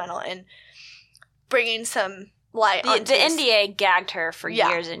instrumental in bringing some light onto the NDA gagged her for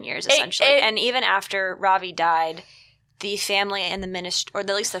years and years, essentially. And even after Ravi died, the family and the ministry, or at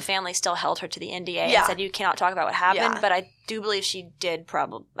least the family, still held her to the NDA and said, you cannot talk about what happened. But I do believe she did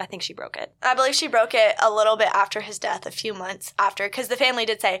I think she broke it. I believe she broke it a little bit after his death, a few months after, because the family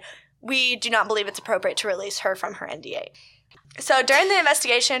did say, we do not believe it's appropriate to release her from her NDA. So during the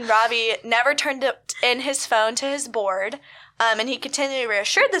investigation, Ravi never turned in his phone to his board, and he continually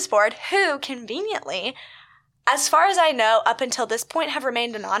reassured this board, who conveniently, as far as I know, up until this point have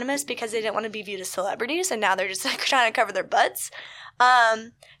remained anonymous because they didn't want to be viewed as celebrities, and now they're just like, trying to cover their butts,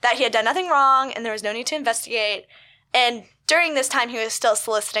 that he had done nothing wrong and there was no need to investigate. And during this time, he was still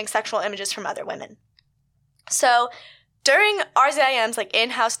soliciting sexual images from other women. So during RZIM's like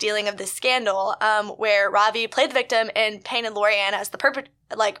in-house dealing of this scandal, where Ravi played the victim and painted Lorianne as the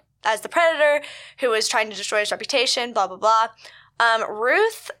as the predator who was trying to destroy his reputation, blah blah blah.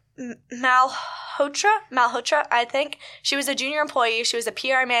 Ruth Malhotra, I think. She was a junior employee. She was a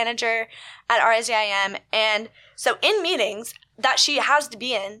PR manager at RZIM. And so in meetings that she has to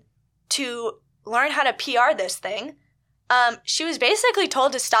be in to learn how to PR this thing, she was basically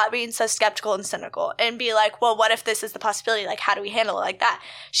told to stop being so skeptical and cynical and be like, well, what if this is the possibility? Like, how do we handle it like that?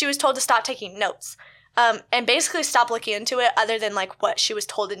 She was told to stop taking notes and basically stop looking into it other than like what she was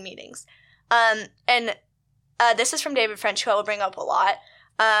told in meetings. This is from David French, who I will bring up a lot.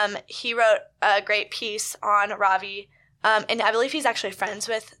 He wrote a great piece on Ravi, and I believe he's actually friends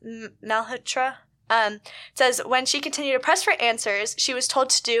with Malhotra. It says, when she continued to press for answers, she was told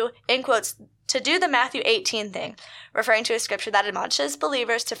to do, in quotes, to do the Matthew 18 thing, referring to a scripture that admonishes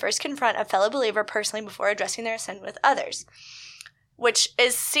believers to first confront a fellow believer personally before addressing their sin with others, which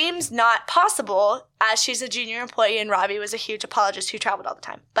seems not possible as she's a junior employee and Ravi was a huge apologist who traveled all the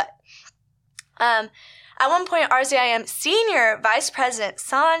time. But at one point, RZIM Senior Vice President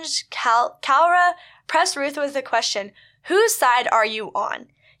Sanj Kaura pressed Ruth with the question, whose side are you on?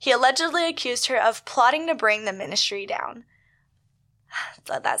 He allegedly accused her of plotting to bring the ministry down.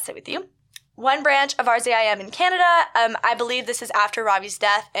 Let that sit with you. One branch of RZIM in Canada, I believe this is after Ravi's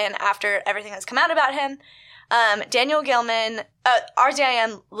death and after everything that's come out about him, Daniel Gilman,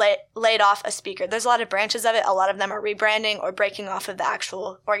 RZIM laid off a speaker. There's a lot of branches of it. A lot of them are rebranding or breaking off of the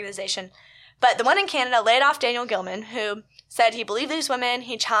actual organization. But the one in Canada laid off Daniel Gilman, who said he believed these women.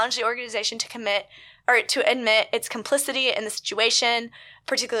 He challenged the organization to admit its complicity in the situation,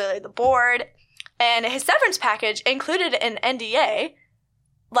 particularly the board. And his severance package included an NDA,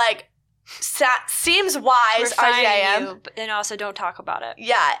 like, seems wise, Refining RZIM. you, and also, don't talk you, but then also don't talk about it.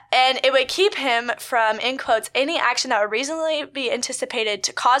 Yeah, and it would keep him from, in quotes, any action that would reasonably be anticipated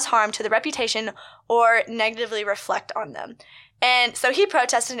to cause harm to the reputation or negatively reflect on them. And so he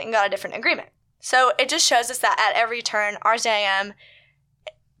protested and got a different agreement. So it just shows us that at every turn, RZIM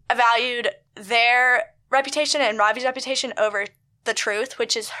valued their reputation and Ravi's reputation over the truth,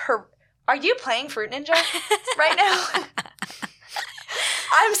 which is her. Are you playing Fruit Ninja right now?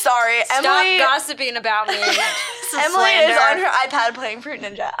 I'm sorry. Stop Emily gossiping about me. Emily is on her iPad playing Fruit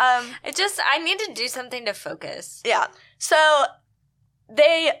Ninja. I need to do something to focus. Yeah. So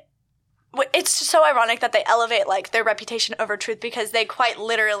it's so ironic that they elevate like their reputation over truth because they quite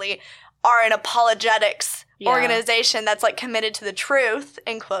literally are an apologetics organization that's like committed to the truth,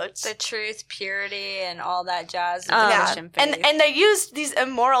 in quotes. The truth, purity, and all that jazz. And they use these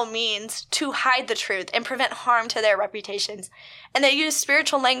immoral means to hide the truth and prevent harm to their reputations. And they use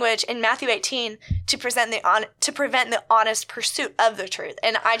spiritual language in Matthew 18 to prevent the honest pursuit of the truth.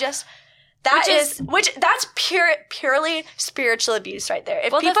 And I just that's purely spiritual abuse right there.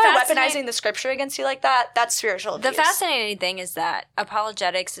 If people are weaponizing the scripture against you like that, that's spiritual abuse. The fascinating thing is that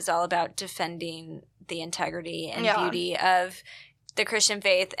apologetics is all about defending the integrity and beauty of the Christian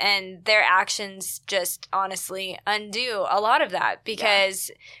faith, and their actions just honestly undo a lot of that,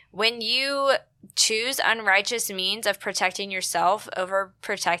 because when you choose unrighteous means of protecting yourself over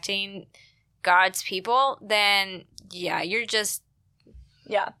protecting God's people, then you're just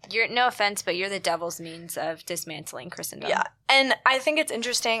you're, no offense, but you're the devil's means of dismantling Christendom. Yeah, and I think it's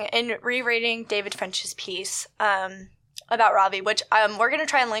interesting in rereading David French's piece about Ravi, which we're going to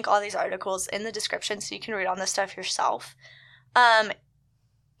try and link all these articles in the description so you can read on this stuff yourself.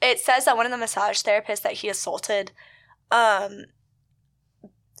 It says that one of the massage therapists that he assaulted, left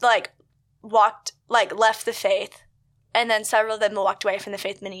the faith, and then several of them walked away from the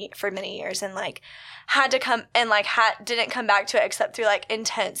faith for many years, and had to come and didn't come back to it except through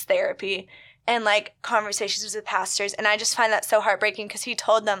intense therapy and conversations with pastors. And I just find that so heartbreaking because he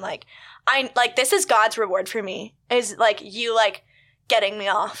told them this is God's reward for me, is you getting me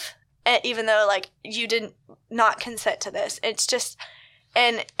off, even though you didn't not consent to this. It's just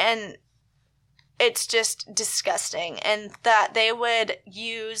and it's just disgusting, and that they would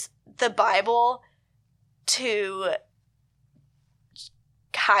use the Bible to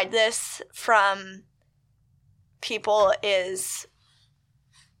hide this from people is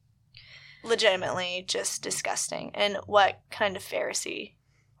legitimately just disgusting. And what kind of Pharisee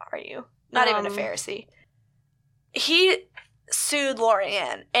are you? Not even a Pharisee. He sued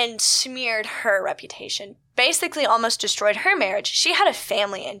Lorianne and smeared her reputation, basically almost destroyed her marriage. She had a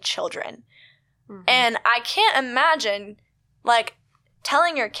family and children. Mm-hmm. And I can't imagine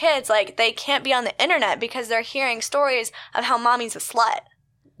telling your kids they can't be on the internet because they're hearing stories of how mommy's a slut.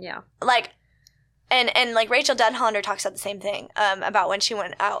 Yeah. And Rachel Denhollander talks about the same thing about when she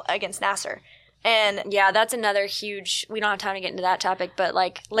went out against Nasser. And yeah, that's another huge, we don't have time to get into that topic, but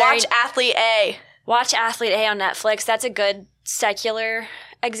watch Athlete A. Watch Athlete A on Netflix. That's a good secular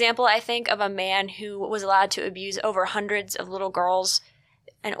example, I think, of a man who was allowed to abuse over hundreds of little girls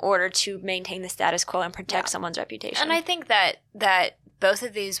in order to maintain the status quo and protect someone's reputation. And I think that both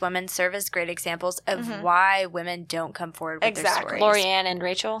of these women serve as great examples of why women don't come forward with their stories. Lorianne and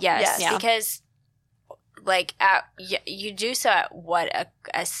Rachel? Yes. Because you do so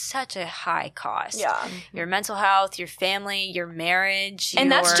at such a high cost. Yeah. Your mental health, your family, your marriage.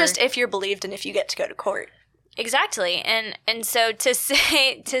 And that's just if you're believed and if you get to go to court. Exactly. And so to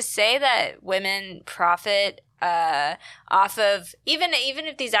say that women profit off of, even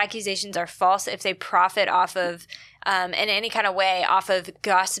if these accusations are false, if they profit off of in any kind of way off of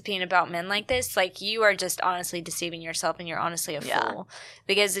gossiping about men like this, you are just honestly deceiving yourself, and you're honestly a fool,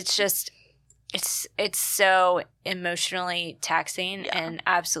 because it's just it's so emotionally taxing and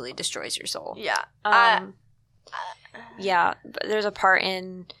absolutely destroys your soul. Yeah. Yeah, there's a part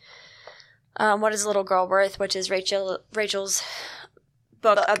in What Is a Little Girl Worth, which is Rachel's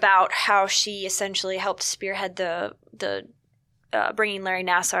book about how she essentially helped spearhead the bringing Larry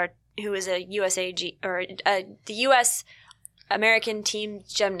Nassar, who is a the U.S. American team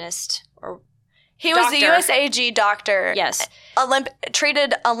gymnast, or he was the USAG doctor. Yes,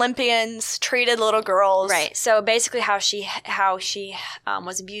 treated Olympians, treated little girls. Right. So basically, how she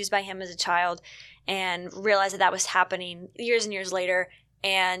was abused by him as a child, and realized that was happening years and years later,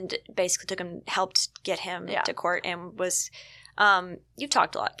 and basically helped get him to court, and was. You've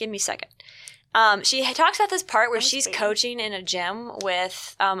talked a lot. Give me a second. She talks about this part where she's coaching in a gym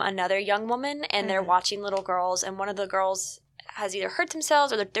with another young woman, and they're watching little girls, and one of the girls has either hurt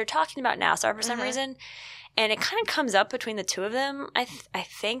themselves or they're talking about Nassar for some reason. And it kind of comes up between the two of them, I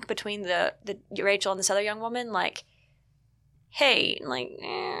think, between the Rachel and this other young woman, like, hey, like,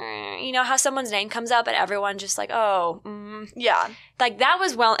 you know how someone's name comes up and everyone's just like, oh, Yeah. like that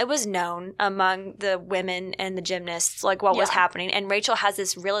was, well, it was known among the women and the gymnasts, like what was happening. And Rachel has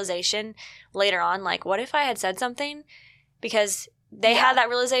this realization later on, like, what if I had said something? Because they had that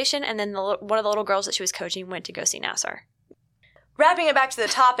realization, and then one of the little girls that she was coaching went to go see Nassar. Wrapping it back to the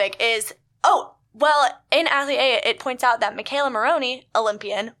topic is, in Athlete A, it points out that Michaela Maroney,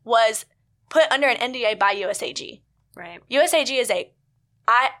 Olympian, was put under an NDA by USAG. Right. USAG is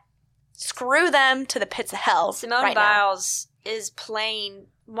screw them to the pits of hell. Simone Biles is playing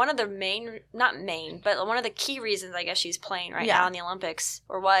one of the not main, but one of the key reasons I guess she's playing now in the Olympics,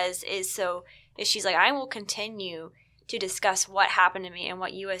 is she's like, I will continue to discuss what happened to me and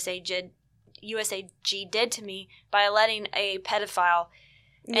what USAG did to me by letting a pedophile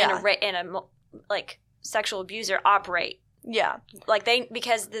and a like sexual abuser operate. Yeah. Like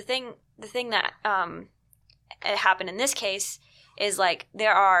because the thing that it happened in this case is like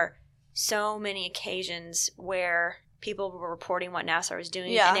there are so many occasions where people were reporting what Nassar was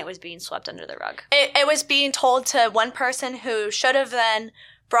doing and it was being swept under the rug. It was being told to one person who should have then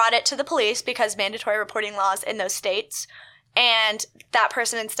brought it to the police because mandatory reporting laws in those states. And that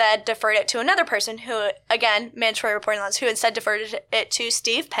person instead deferred it to another person who, again, mandatory reporting laws, who instead deferred it to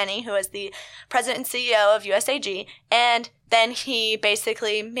Steve Penny, who is the president and CEO of USAG. And then he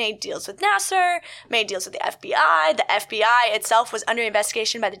basically made deals with Nassar, made deals with the FBI. The FBI itself was under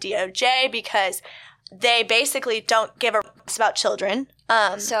investigation by the DOJ because they basically don't give a f*** about children.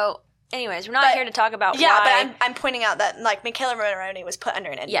 So, anyways, we're not here to talk about why. But I'm pointing out that, like, Michaela Maroney was put under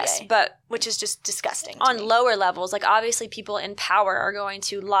an NDA. Yes, but which is just disgusting. On lower levels, like, obviously people in power are going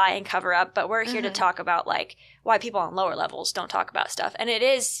to lie and cover up, but we're here to talk about, like, why people on lower levels don't talk about stuff. And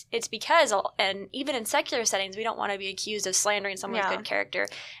it's because, and even in secular settings, we don't want to be accused of slandering someone's good character.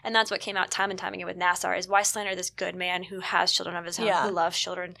 And that's what came out time and time again with Nassar, is why slander this good man who has children of his own, who loves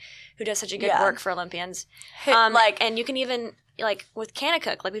children, who does such a good work for Olympians. And you can even, like, with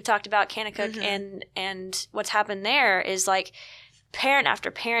Kanakuk, like we've talked about Kanakuk and what's happened there is, like, parent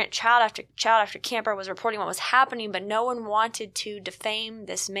after parent, child after camper was reporting what was happening, but no one wanted to defame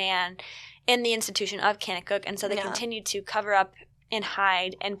this man in the institution of Kanakuk, and so they continued to cover up and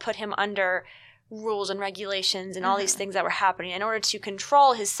hide and put him under rules and regulations and all these things that were happening in order to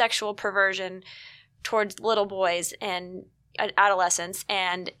control his sexual perversion towards little boys and adolescents,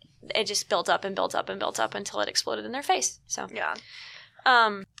 and it just built up and built up and built up until it exploded in their face. So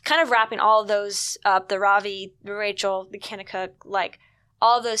kind of wrapping all of those up, the Ravi, the Rachel, the Kanakuk, like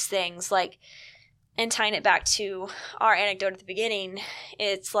all of those things, like, and tying it back to our anecdote at the beginning,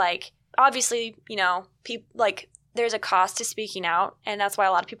 it's like, obviously, you know, like, there's a cost to speaking out, and that's why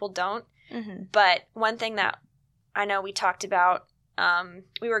a lot of people don't. But one thing that I know we talked about,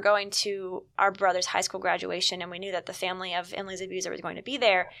 we were going to our brother's high school graduation, and we knew that the family of Emily's abuser was going to be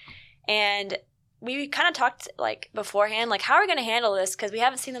there, and we kind of talked, like, beforehand, like, how are we going to handle this, because we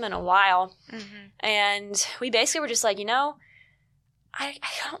haven't seen them in a while. And we basically were just like, you know, I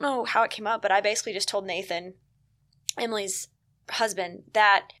don't know how it came up, but I basically just told Nathan, Emily's husband,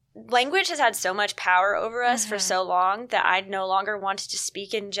 that language has had so much power over us for so long that I no longer wanted to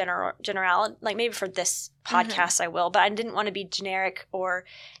speak in generality. Like, maybe for this podcast I will, but I didn't want to be generic or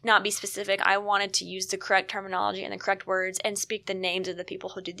not be specific. I wanted to use the correct terminology and the correct words and speak the names of the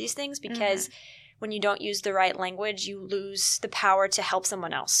people who did these things, because when you don't use the right language, you lose the power to help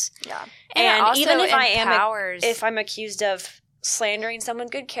someone else. Yeah. And even if I'm accused of slandering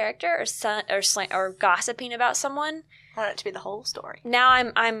someone's good character or gossiping about someone, I want it to be the whole story. Now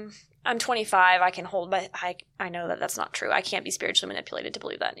I'm 25. I can hold my. I know that that's not true. I can't be spiritually manipulated to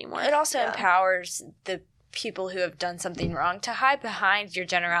believe that anymore. It also empowers the people who have done something wrong to hide behind your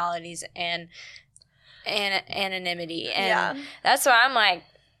generalities and anonymity, and that's why I'm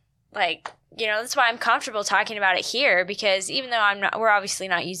like, you know, that's why I'm comfortable talking about it here, because even though we're obviously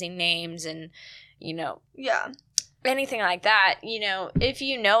not using names and, you know, anything like that, you know, if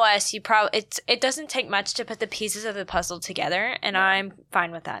you know us, it doesn't take much to put the pieces of the puzzle together, and I'm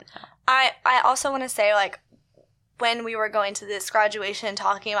fine with that. I also want to say, like, when we were going to this graduation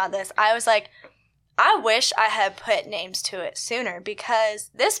talking about this, I was like, I wish I had put names to it sooner,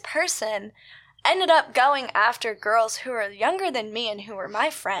 because this person ended up going after girls who were younger than me and who were my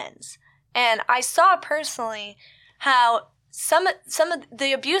friends. And I saw personally how some of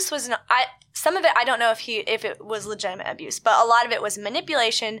the abuse was some of it, I don't know if it was legitimate abuse, but a lot of it was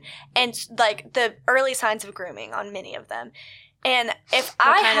manipulation and, like, the early signs of grooming on many of them. And if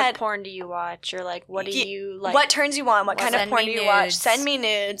what kind of porn do you watch, or, like, what do you like? What turns you on? What kind of porn do you watch? Send me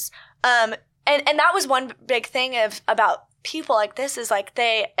nudes. And And that was one big thing about people like this is like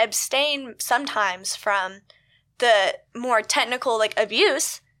they abstain sometimes from the more technical like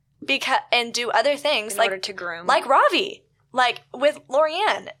abuse and do other things in like order to groom. like Ravi, like with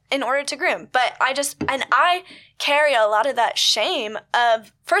Lorianne, in order to groom. But I carry a lot of that shame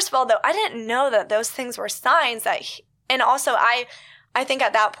of, first of all, though, I didn't know that those things were signs that, and also I think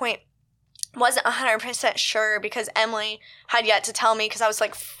at that point wasn't 100% sure because Emily had yet to tell me because I was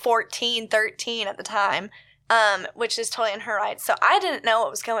like 14, 13 at the time, which is totally in her right. So I didn't know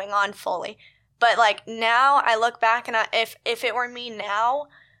what was going on fully. But like now I look back and if it were me now,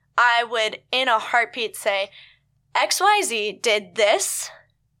 I would in a heartbeat say, XYZ did this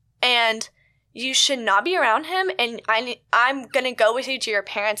and you should not be around him, and I'm going to go with you to your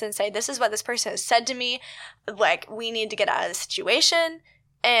parents and say, this is what this person has said to me. Like, we need to get out of the situation.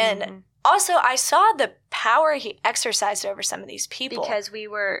 And also, I saw the power he exercised over some of these people. Because we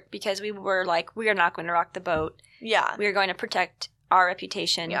were like, we are not going to rock the boat. Yeah. We are going to protect our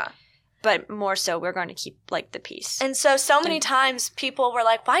reputation. Yeah. But more so, we're going to keep, like, the peace. And so many times people were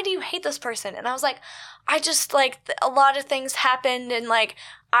like, why do you hate this person? And I was like, I just, like, a lot of things happened, and, like,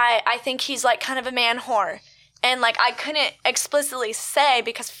 I think he's, like, kind of a man whore. And, like, I couldn't explicitly say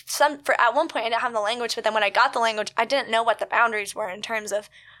because at one point I didn't have the language, but then when I got the language, I didn't know what the boundaries were in terms of,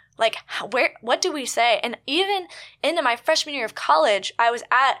 like, what do we say? And even into my freshman year of college, I was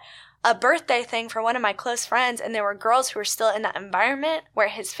at a birthday thing for one of my close friends, and there were girls who were still in that environment where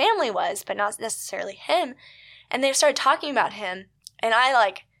his family was, but not necessarily him. And they started talking about him, and I,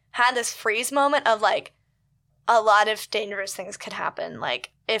 like, had this freeze moment of, like, a lot of dangerous things could happen,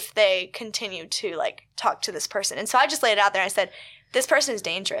 like, if they continue to, like, talk to this person. And so I just laid it out there. I said, this person is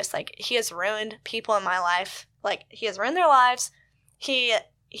dangerous. Like, he has ruined people in my life. Like, he has ruined their lives. He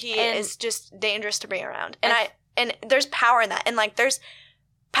is just dangerous to be around. And there's power in that. And, like, there's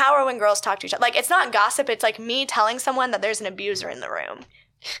power when girls talk to each other. Like, it's not gossip. It's, like, me telling someone that there's an abuser in the room.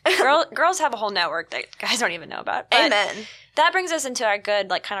 Girls have a whole network that guys don't even know about. But Amen. That brings us into our good,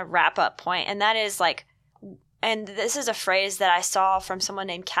 like, kind of wrap-up point, and that is, like, and this is a phrase that I saw from someone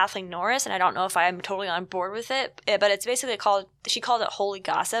named Kathleen Norris, and I don't know if I'm totally on board with it, but it's basically she called it holy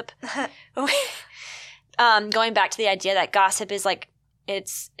gossip. Going back to the idea that gossip is, like,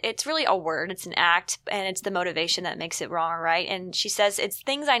 it's really a word, it's an act, and it's the motivation that makes it wrong or right. And she says, it's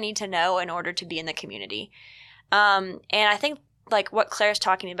things I need to know in order to be in the community. And I think, like, what Claire's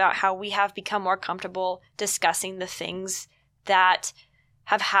talking about, how we have become more comfortable discussing the things that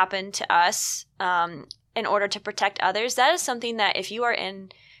have happened to us in order to protect others, that is something that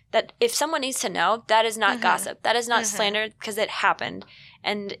if someone needs to know, that is not gossip. That is not slander because it happened.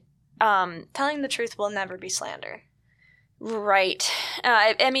 And telling the truth will never be slander. Right.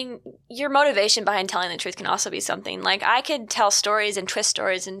 I mean, your motivation behind telling the truth can also be something. Like, I could tell stories and twist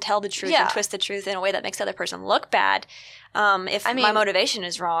stories and tell the truth and twist the truth in a way that makes the other person look bad. If my motivation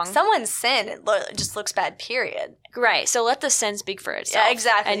is wrong. Someone's sin, it just looks bad, period. Right. So let the sin speak for itself. Yeah,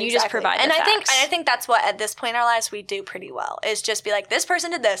 exactly. And you just provide the facts. I think that's what, at this point in our lives, we do pretty well, is just be like, this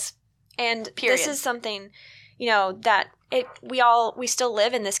person did this. And period. This is something, that we still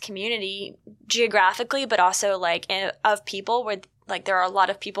live in this community geographically, but also, like, of people where, like, there are a lot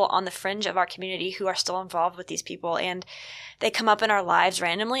of people on the fringe of our community who are still involved with these people, and they come up in our lives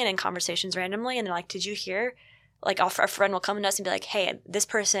randomly and in conversations randomly, and they're like, did you hear? Like, our friend will come to us and be like, hey, this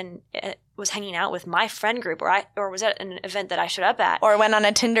person was hanging out with my friend group, or was at an event that I showed up at. Or went on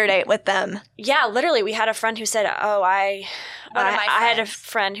a Tinder date with them. Yeah, literally. We had a friend who said, oh, I had a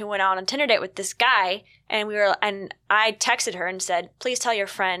friend who went on a Tinder date with this guy, and I texted her and said, please tell your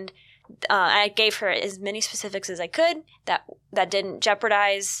friend. I gave her as many specifics as I could that didn't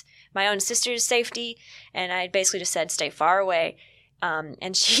jeopardize my own sister's safety, and I basically just said, stay far away.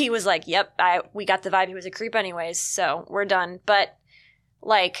 And she was like, yep, we got the vibe he was a creep anyways, so we're done. But,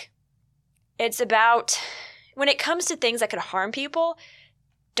 like, it's about, when it comes to things that could harm people,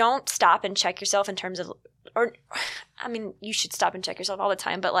 don't stop and check yourself in terms of, you should stop and check yourself all the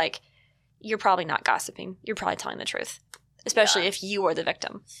time, but, like, you're probably not gossiping. You're probably telling the truth, especially if you are the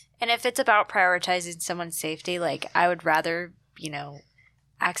victim. And if it's about prioritizing someone's safety, like, I would rather,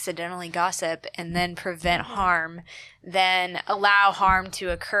 accidentally gossip and then prevent harm than allow harm to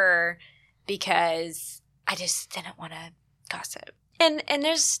occur because I just didn't want to gossip. And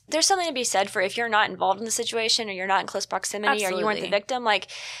there's something to be said for if you're not involved in the situation, or you're not in close proximity, or you weren't the victim, like,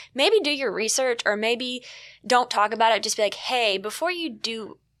 maybe do your research, or maybe don't talk about it. Just be like, hey, before you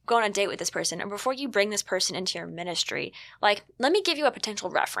do go on a date with this person, or before you bring this person into your ministry, like, let me give you a potential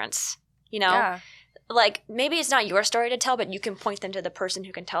reference, Yeah. like, maybe it's not your story to tell, but you can point them to the person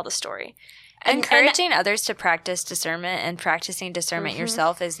who can tell the story. Encouraging others to practice discernment and practicing discernment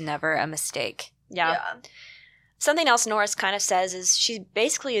yourself is never a mistake. Yeah. Something else Norris kind of says is she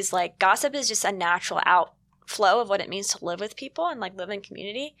basically is like, gossip is just a natural outflow of what it means to live with people and like live in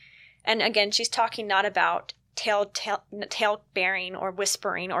community. And again, she's talking not about tale bearing or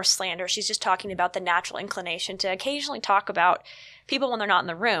whispering or slander. She's just talking about the natural inclination to occasionally talk about people when they're not in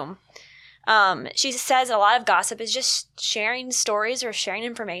the room. She says a lot of gossip is just sharing stories or sharing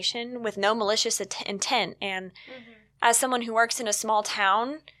information with no malicious intent. And as someone who works in a small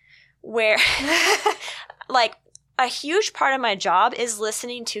town where like a huge part of my job is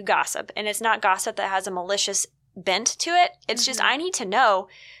listening to gossip, and it's not gossip that has a malicious bent to it. It's just I need to know,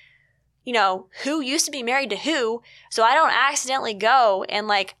 you know, who used to be married to who, so I don't accidentally go and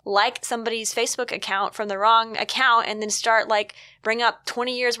like somebody's Facebook account from the wrong account and then start like bring up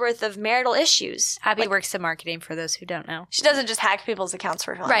 20 years worth of marital issues. Abby works in marketing, for those who don't know. She doesn't just hack people's accounts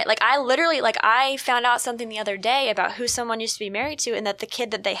for fun. Right. Like I found out something the other day about who someone used to be married to, and that the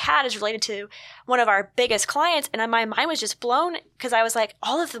kid that they had is related to one of our biggest clients. And my mind was just blown because I was like,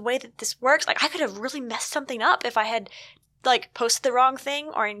 all of the way that this works, like I could have really messed something up if I had like posted the wrong thing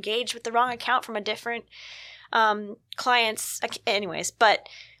or engaged with the wrong account from a different clients. Anyways, but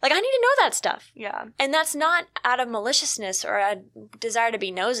like I need to know that stuff. Yeah. And that's not out of maliciousness or a desire to be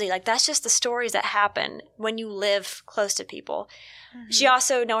nosy. Like that's just the stories that happen when you live close to people.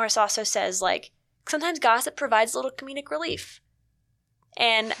 Norris also says like sometimes gossip provides a little comedic relief.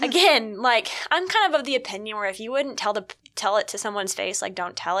 And again, like I'm kind of the opinion where if you wouldn't tell it to someone's face, like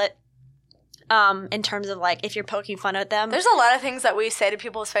don't tell it. In terms of like if you're poking fun at them. There's a lot of things that we say to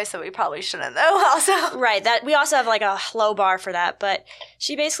people's face that we probably shouldn't though also. Right. That we also have like a low bar for that. But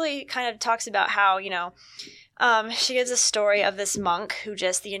she basically kind of talks about how, you know, she gives a story of this monk who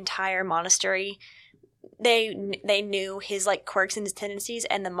just the entire monastery, they knew his like quirks and his tendencies,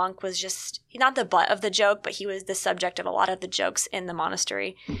 and the monk was just not the butt of the joke, but he was the subject of a lot of the jokes in the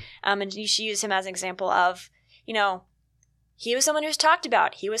monastery. And she used him as an example of, you know, he was someone who's talked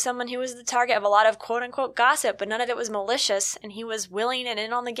about. He was someone who was the target of a lot of quote-unquote gossip, but none of it was malicious, and he was willing and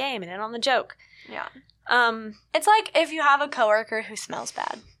in on the game and in on the joke. Yeah. It's like if you have a coworker who smells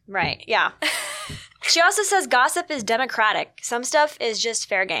bad. Right, yeah. She also says gossip is democratic. Some stuff is just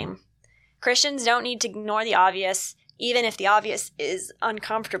fair game. Christians don't need to ignore the obvious, even if the obvious is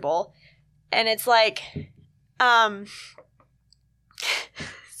uncomfortable. And it's like,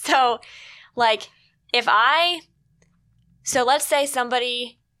 so, like, So let's say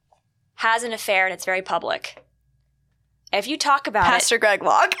somebody has an affair and it's very public. If you talk about Pastor Greg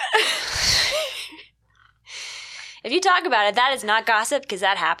Vlog. If you talk about it, that is not gossip because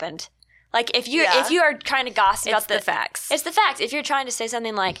that happened. Like if you are trying to gossip about the facts. It's the facts. If you're trying to say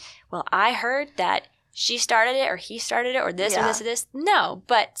something like, well, I heard that she started it or he started it or this or this or this. No,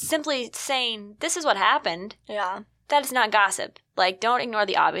 but simply saying this is what happened. Yeah. That is not gossip. Like, don't ignore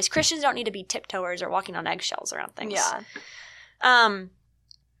the obvious. Christians don't need to be tiptoers or walking on eggshells around things. Yeah.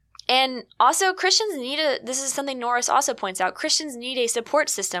 And also Christians this is something Norris also points out, Christians need a support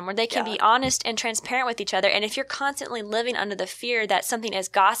system where they can be honest and transparent with each other. And if you're constantly living under the fear that something is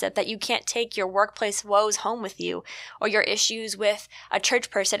gossip, that you can't take your workplace woes home with you or your issues with a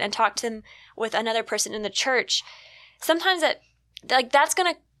church person and talk to them with another person in the church, sometimes that's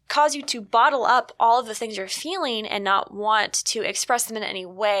going to cause you to bottle up all of the things you're feeling and not want to express them in any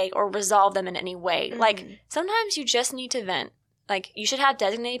way or resolve them in any way. Mm-hmm. Like, sometimes you just need to vent. Like, you should have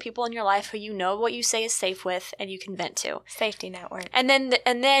designated people in your life who you know what you say is safe with and you can vent to. Safety network. And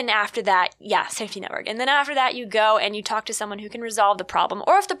then after that, safety network. And then after that, you go and you talk to someone who can resolve the problem.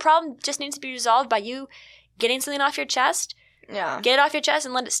 Or if the problem just needs to be resolved by you getting something off your chest, get it off your chest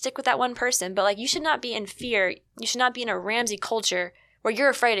and let it stick with that one person. But, like, you should not be in fear. You should not be in a Ramsey culture where you're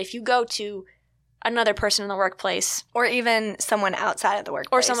afraid if you go to another person in the workplace. Or even someone outside of the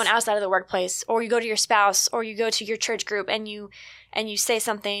workplace. Or you go to your spouse, or you go to your church group and you say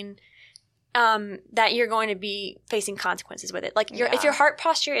something that you're going to be facing consequences with it. Like, if your heart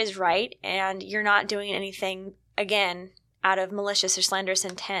posture is right and you're not doing anything, again, out of malicious or slanderous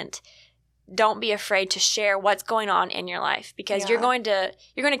intent, don't be afraid to share what's going on in your life, because you're going to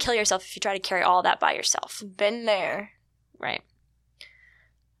kill yourself if you try to carry all that by yourself. Been there. Right.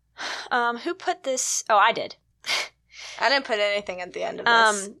 Who put this? Oh, I did. I didn't put anything at the end of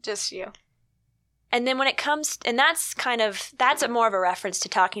this. Just you. And then when it comes, and that's more of a reference to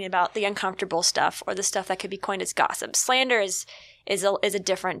talking about the uncomfortable stuff or the stuff that could be coined as gossip. Slander is a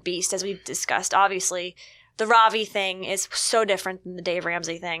different beast, as we've discussed. Obviously, the Ravi thing is so different than the Dave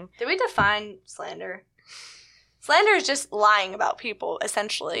Ramsey thing. Did we define slander? Slander is just lying about people,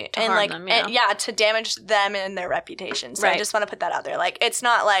 essentially. To harm them, yeah. And, to damage them and their reputation. So Right. I just want to put that out there. Like, it's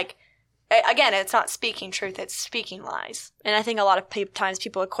not like, again, it's not speaking truth, it's speaking lies. And I think a lot of times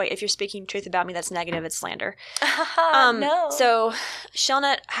people equate, if you're speaking truth about me, that's negative, it's slander. No. So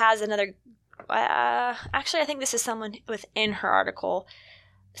Shellnut has another, actually I think this is someone within her article,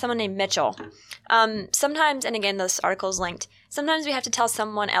 someone named Mitchell. Sometimes, and again, this article is linked, sometimes we have to tell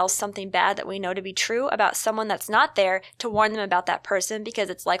someone else something bad that we know to be true about someone that's not there to warn them about that person because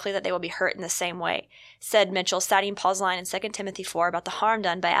it's likely that they will be hurt in the same way, said Mitchell, citing Paul's line in 2 Timothy 4 about the harm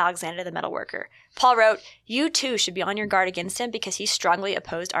done by Alexander the metalworker. Paul wrote, "You too should be on your guard against him because he strongly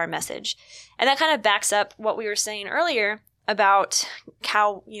opposed our message." And that kind of backs up what we were saying earlier about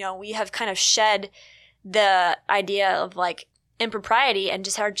how, we have kind of shed the idea of like impropriety and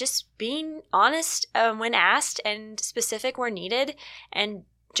are just being honest when asked and specific where needed and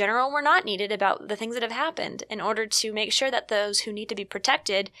general where not needed about the things that have happened in order to make sure that those who need to be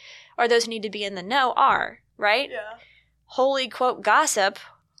protected or those who need to be in the know are, right? Yeah. Holy quote gossip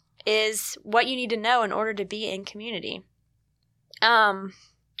is what you need to know in order to be in community. And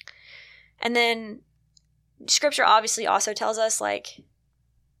then scripture obviously also tells us like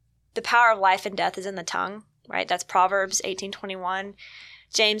the power of life and death is in the tongue. Right, that's Proverbs 18:21.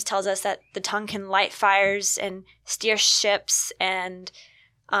 James tells us that the tongue can light fires and steer ships, and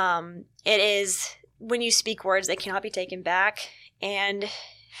it is when you speak words, they cannot be taken back. And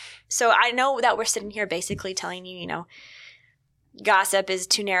so I know that we're sitting here basically telling you, gossip is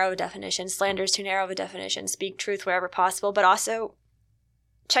too narrow of a definition, slander is too narrow of a definition, speak truth wherever possible, but also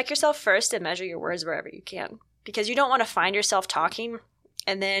check yourself first and measure your words wherever you can, because you don't want to find yourself talking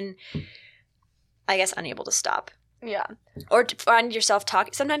and then I guess unable to stop. Yeah. Or to find yourself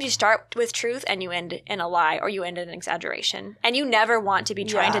talking. Sometimes you start with truth and you end in a lie or you end in an exaggeration. And you never want to be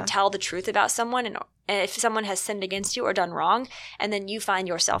trying to tell the truth about someone and if someone has sinned against you or done wrong, and then you find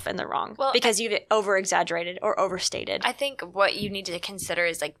yourself in the wrong because you've over-exaggerated or overstated. I think what you need to consider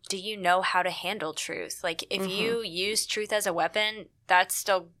is, like, do you know how to handle truth? Like, if you use truth as a weapon, that's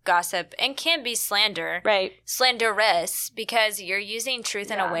still gossip and can be slander. Right. Slanderous, because you're using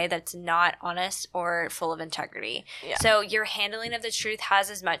truth in a way that's not honest or full of integrity. Yeah. So your handling of the truth has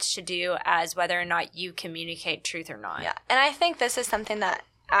as much to do as whether or not you communicate truth or not. Yeah. And I think this is something that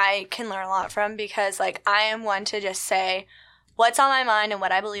I can learn a lot from because, like, I am one to just say what's on my mind and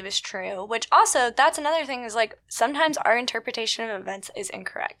what I believe is true, which also, that's another thing is, like, sometimes our interpretation of events is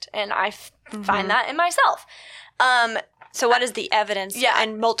incorrect. And I find that in myself. So what is the evidence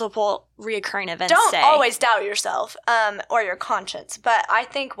and multiple reoccurring events don't say? Always doubt yourself or your conscience. But I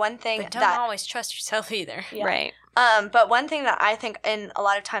think one thing but don't always trust yourself either. Yeah. Right. But one thing that I think in a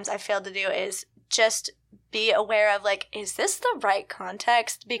lot of times I failed to do is just be aware of, like, is this the right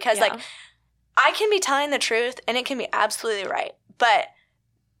context? Because, like, I can be telling the truth and it can be absolutely right. But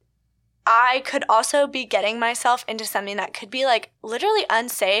I could also be getting myself into something that could be, like, literally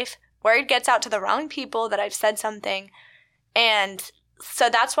unsafe. Word gets out to the wrong people that I've said something. And so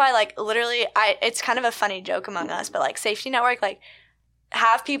that's why, like, literally, it's kind of a funny joke among us, but, like, Safety Network, like,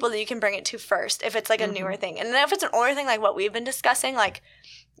 have people that you can bring it to first if it's, like, a newer thing. And then if it's an older thing, like what we've been discussing, like,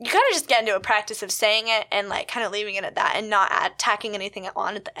 you kind of just get into a practice of saying it and, like, kind of leaving it at that and not tacking anything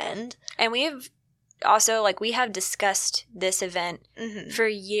on at the end. And we've also, like, we have discussed this event for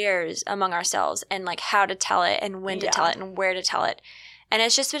years among ourselves and, like, how to tell it and when to tell it and where to tell it. And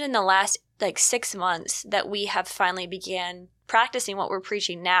it's just been in the last, like, 6 months that we have finally began practicing what we're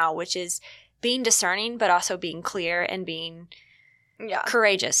preaching now, which is being discerning, but also being clear and being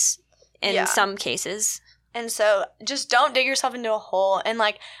courageous in some cases. And so just don't dig yourself into a hole. And,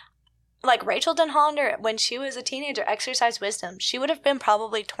 like Rachel Denhollander, when she was a teenager, exercised wisdom. She would have been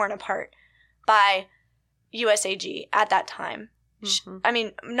probably torn apart by USAG at that time. I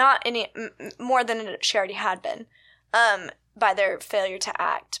mean, not any more than she already had been. By their failure to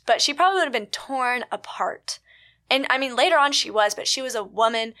act. But she probably would have been torn apart. And, I mean, later on she was, but she was a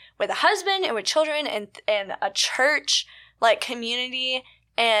woman with a husband and with children and a church, like, community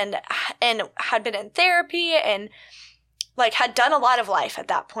and had been in therapy and, like, had done a lot of life at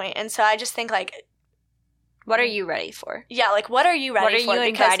that point. And so I just think, like, what are you ready for? Yeah, like, what are you ready for? What are you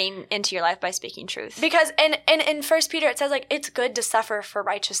inviting into your life by speaking truth? Because in 1 Peter it says, like, it's good to suffer for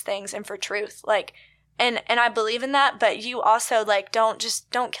righteous things and for truth. Like, and I believe in that, but you also, like, don't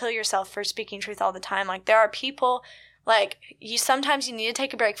kill yourself for speaking truth all the time. Like, there are people, like, sometimes you need to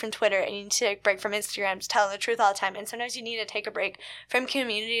take a break from Twitter and you need to take a break from Instagram to tell the truth all the time. And sometimes you need to take a break from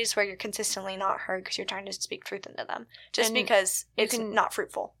communities where you're consistently not heard because you're trying to speak truth into them because it's not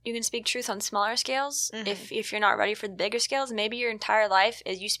fruitful. You can speak truth on smaller scales. If you're not ready for the bigger scales, maybe your entire life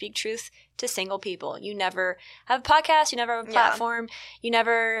is you speak truth to single people. You never have a podcast. You never have a platform. You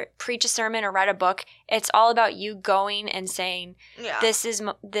never preach a sermon or write a book. It's all about you going and saying, this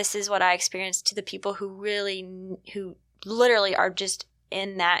is what I experienced, to the people who literally are just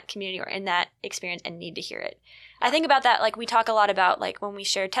in that community or in that experience and need to hear it. I think about that, like we talk a lot about, like when we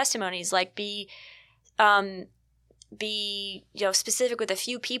share testimonies, like be specific with a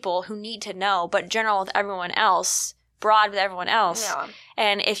few people who need to know, but general with everyone else, broad with everyone else. Yeah.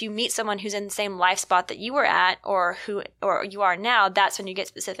 And if you meet someone who's in the same life spot that you were at or you are now, that's when you get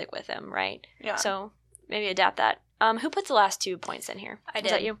specific with them, right? Yeah. So maybe adapt that. Who put the last 2 points in here? I did.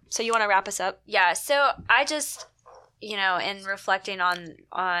 Is that you? So you want to wrap us up? Yeah. So I just, in reflecting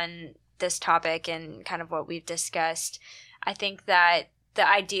on this topic and kind of what we've discussed, I think that the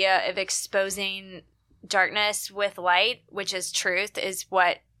idea of exposing darkness with light, which is truth, is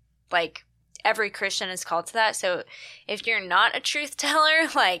what, like, every Christian is called to that. So if you're not a truth teller,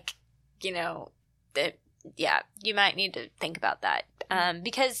 like, you might need to think about that.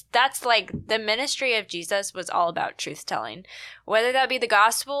 Because that's like the ministry of Jesus was all about truth telling, whether that be the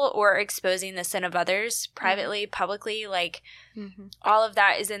gospel or exposing the sin of others privately, publicly, like all of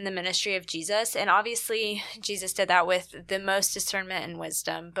that is in the ministry of Jesus. And obviously Jesus did that with the most discernment and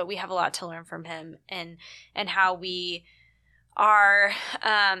wisdom, but we have a lot to learn from him and how we are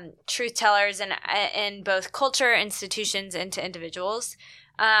truth tellers in both culture, institutions, and to individuals.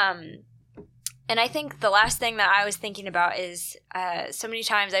 And I think the last thing that I was thinking about is so many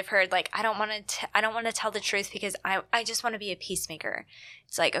times I've heard, like, I don't want to tell the truth because I just want to be a peacemaker.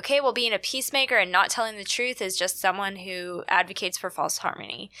 It's like, okay, well, being a peacemaker and not telling the truth is just someone who advocates for false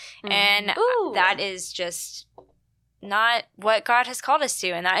harmony. And that is just not what God has called us to.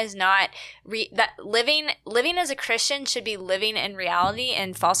 And that is not that living as a Christian should be living in reality,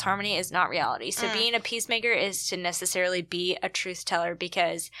 and false harmony is not reality. So being a peacemaker is to necessarily be a truth teller,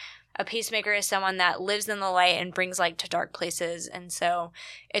 because a peacemaker is someone that lives in the light and brings light to dark places. And so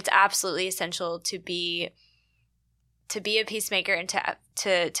it's absolutely essential to be a peacemaker and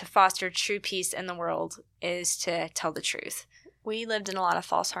to foster true peace in the world is to tell the truth. We lived in a lot of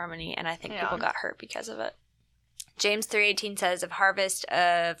false harmony, and I think people got hurt because of it. James 3:18 says, "A harvest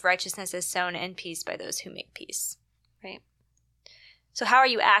of righteousness is sown in peace by those who make peace." Right. So how are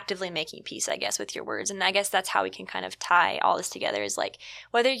you actively making peace, I guess, with your words? And I guess that's how we can kind of tie all this together, is like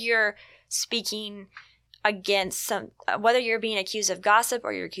whether you're speaking against whether you're being accused of gossip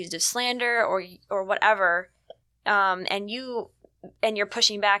or you're accused of slander or whatever, and you're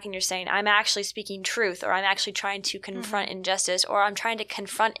pushing back and you're saying, I'm actually speaking truth, or I'm actually trying to confront injustice, or I'm trying to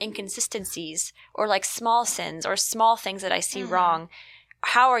confront inconsistencies or like small sins or small things that I see wrong.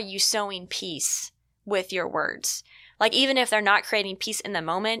 How are you sowing peace with your words? Like, even if they're not creating peace in the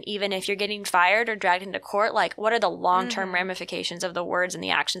moment, even if you're getting fired or dragged into court, like, what are the long-term ramifications of the words and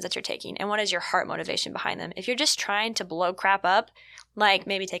the actions that you're taking? And what is your heart motivation behind them? If you're just trying to blow crap up, like,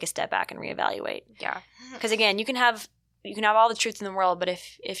 maybe take a step back and reevaluate. Yeah. Because again, you can have all the truth in the world, but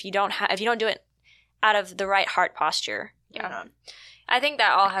if you don't do it out of the right heart posture. Yeah. I think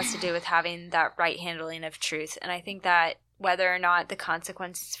that all has to do with having that right handling of truth. And I think that whether or not the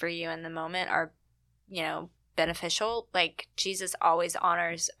consequences for you in the moment are, beneficial, like, Jesus always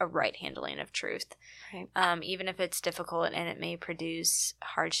honors a right handling of truth, right. Even if it's difficult and it may produce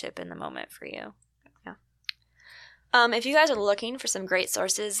hardship in the moment for you. Yeah. If you guys are looking for some great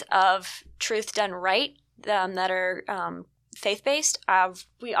sources of truth done right that are faith-based,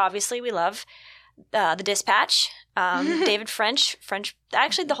 we love the Dispatch. David French.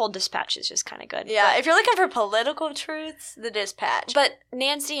 Actually, the whole Dispatch is just kind of good. Yeah, if you're looking for political truths, the Dispatch. But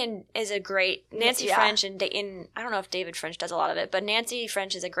Nancy French, and I don't know if David French does a lot of it, but Nancy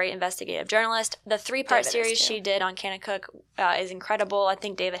French is a great investigative journalist. The 3-part series she did on Kanakuk is incredible. I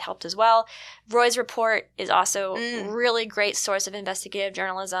think David helped as well. Roy's Report is also a really great source of investigative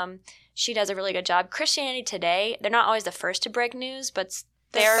journalism. She does a really good job. Christianity Today, they're not always the first to break news, but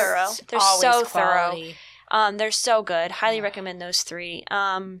they're thorough. They're so thorough. They're so good. Highly recommend those 3.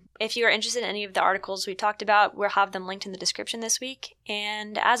 If you are interested in any of the articles we talked about, we'll have them linked in the description this week.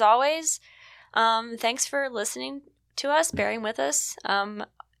 And as always, thanks for listening to us, bearing with us on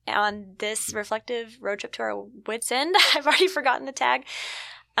this reflective road trip to our wits' end. I've already forgotten the tag.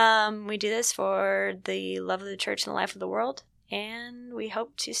 We do this for the love of the church and the life of the world. And we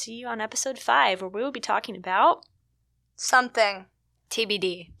hope to see you on episode 5, where we will be talking about something.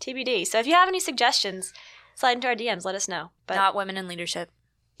 TBD. So if you have any suggestions, slide into our DMs. Let us know. But not women in leadership.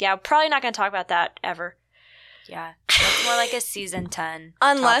 Yeah, we're probably not going to talk about that ever. Yeah, that's more like a season 10.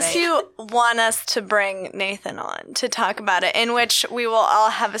 Unless topic. you want us to bring Nathan on to talk about it, in which we will all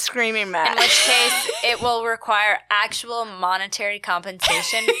have a screaming match. In which case, it will require actual monetary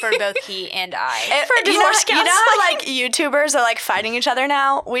compensation for both he and I. For divorce you know how like YouTubers are like fighting each other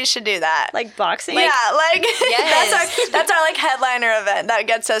now? We should do that. Like boxing? yeah, like Yes. that's our like headliner event that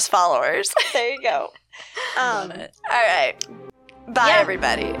gets us followers. There you go. Love it. All right. Bye, Yeah.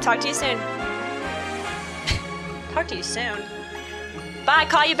 everybody. Talk to you soon. Talk to you soon. Bye.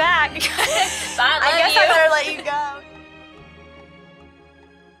 Call you back. Bye, love I guess you. I better let you go.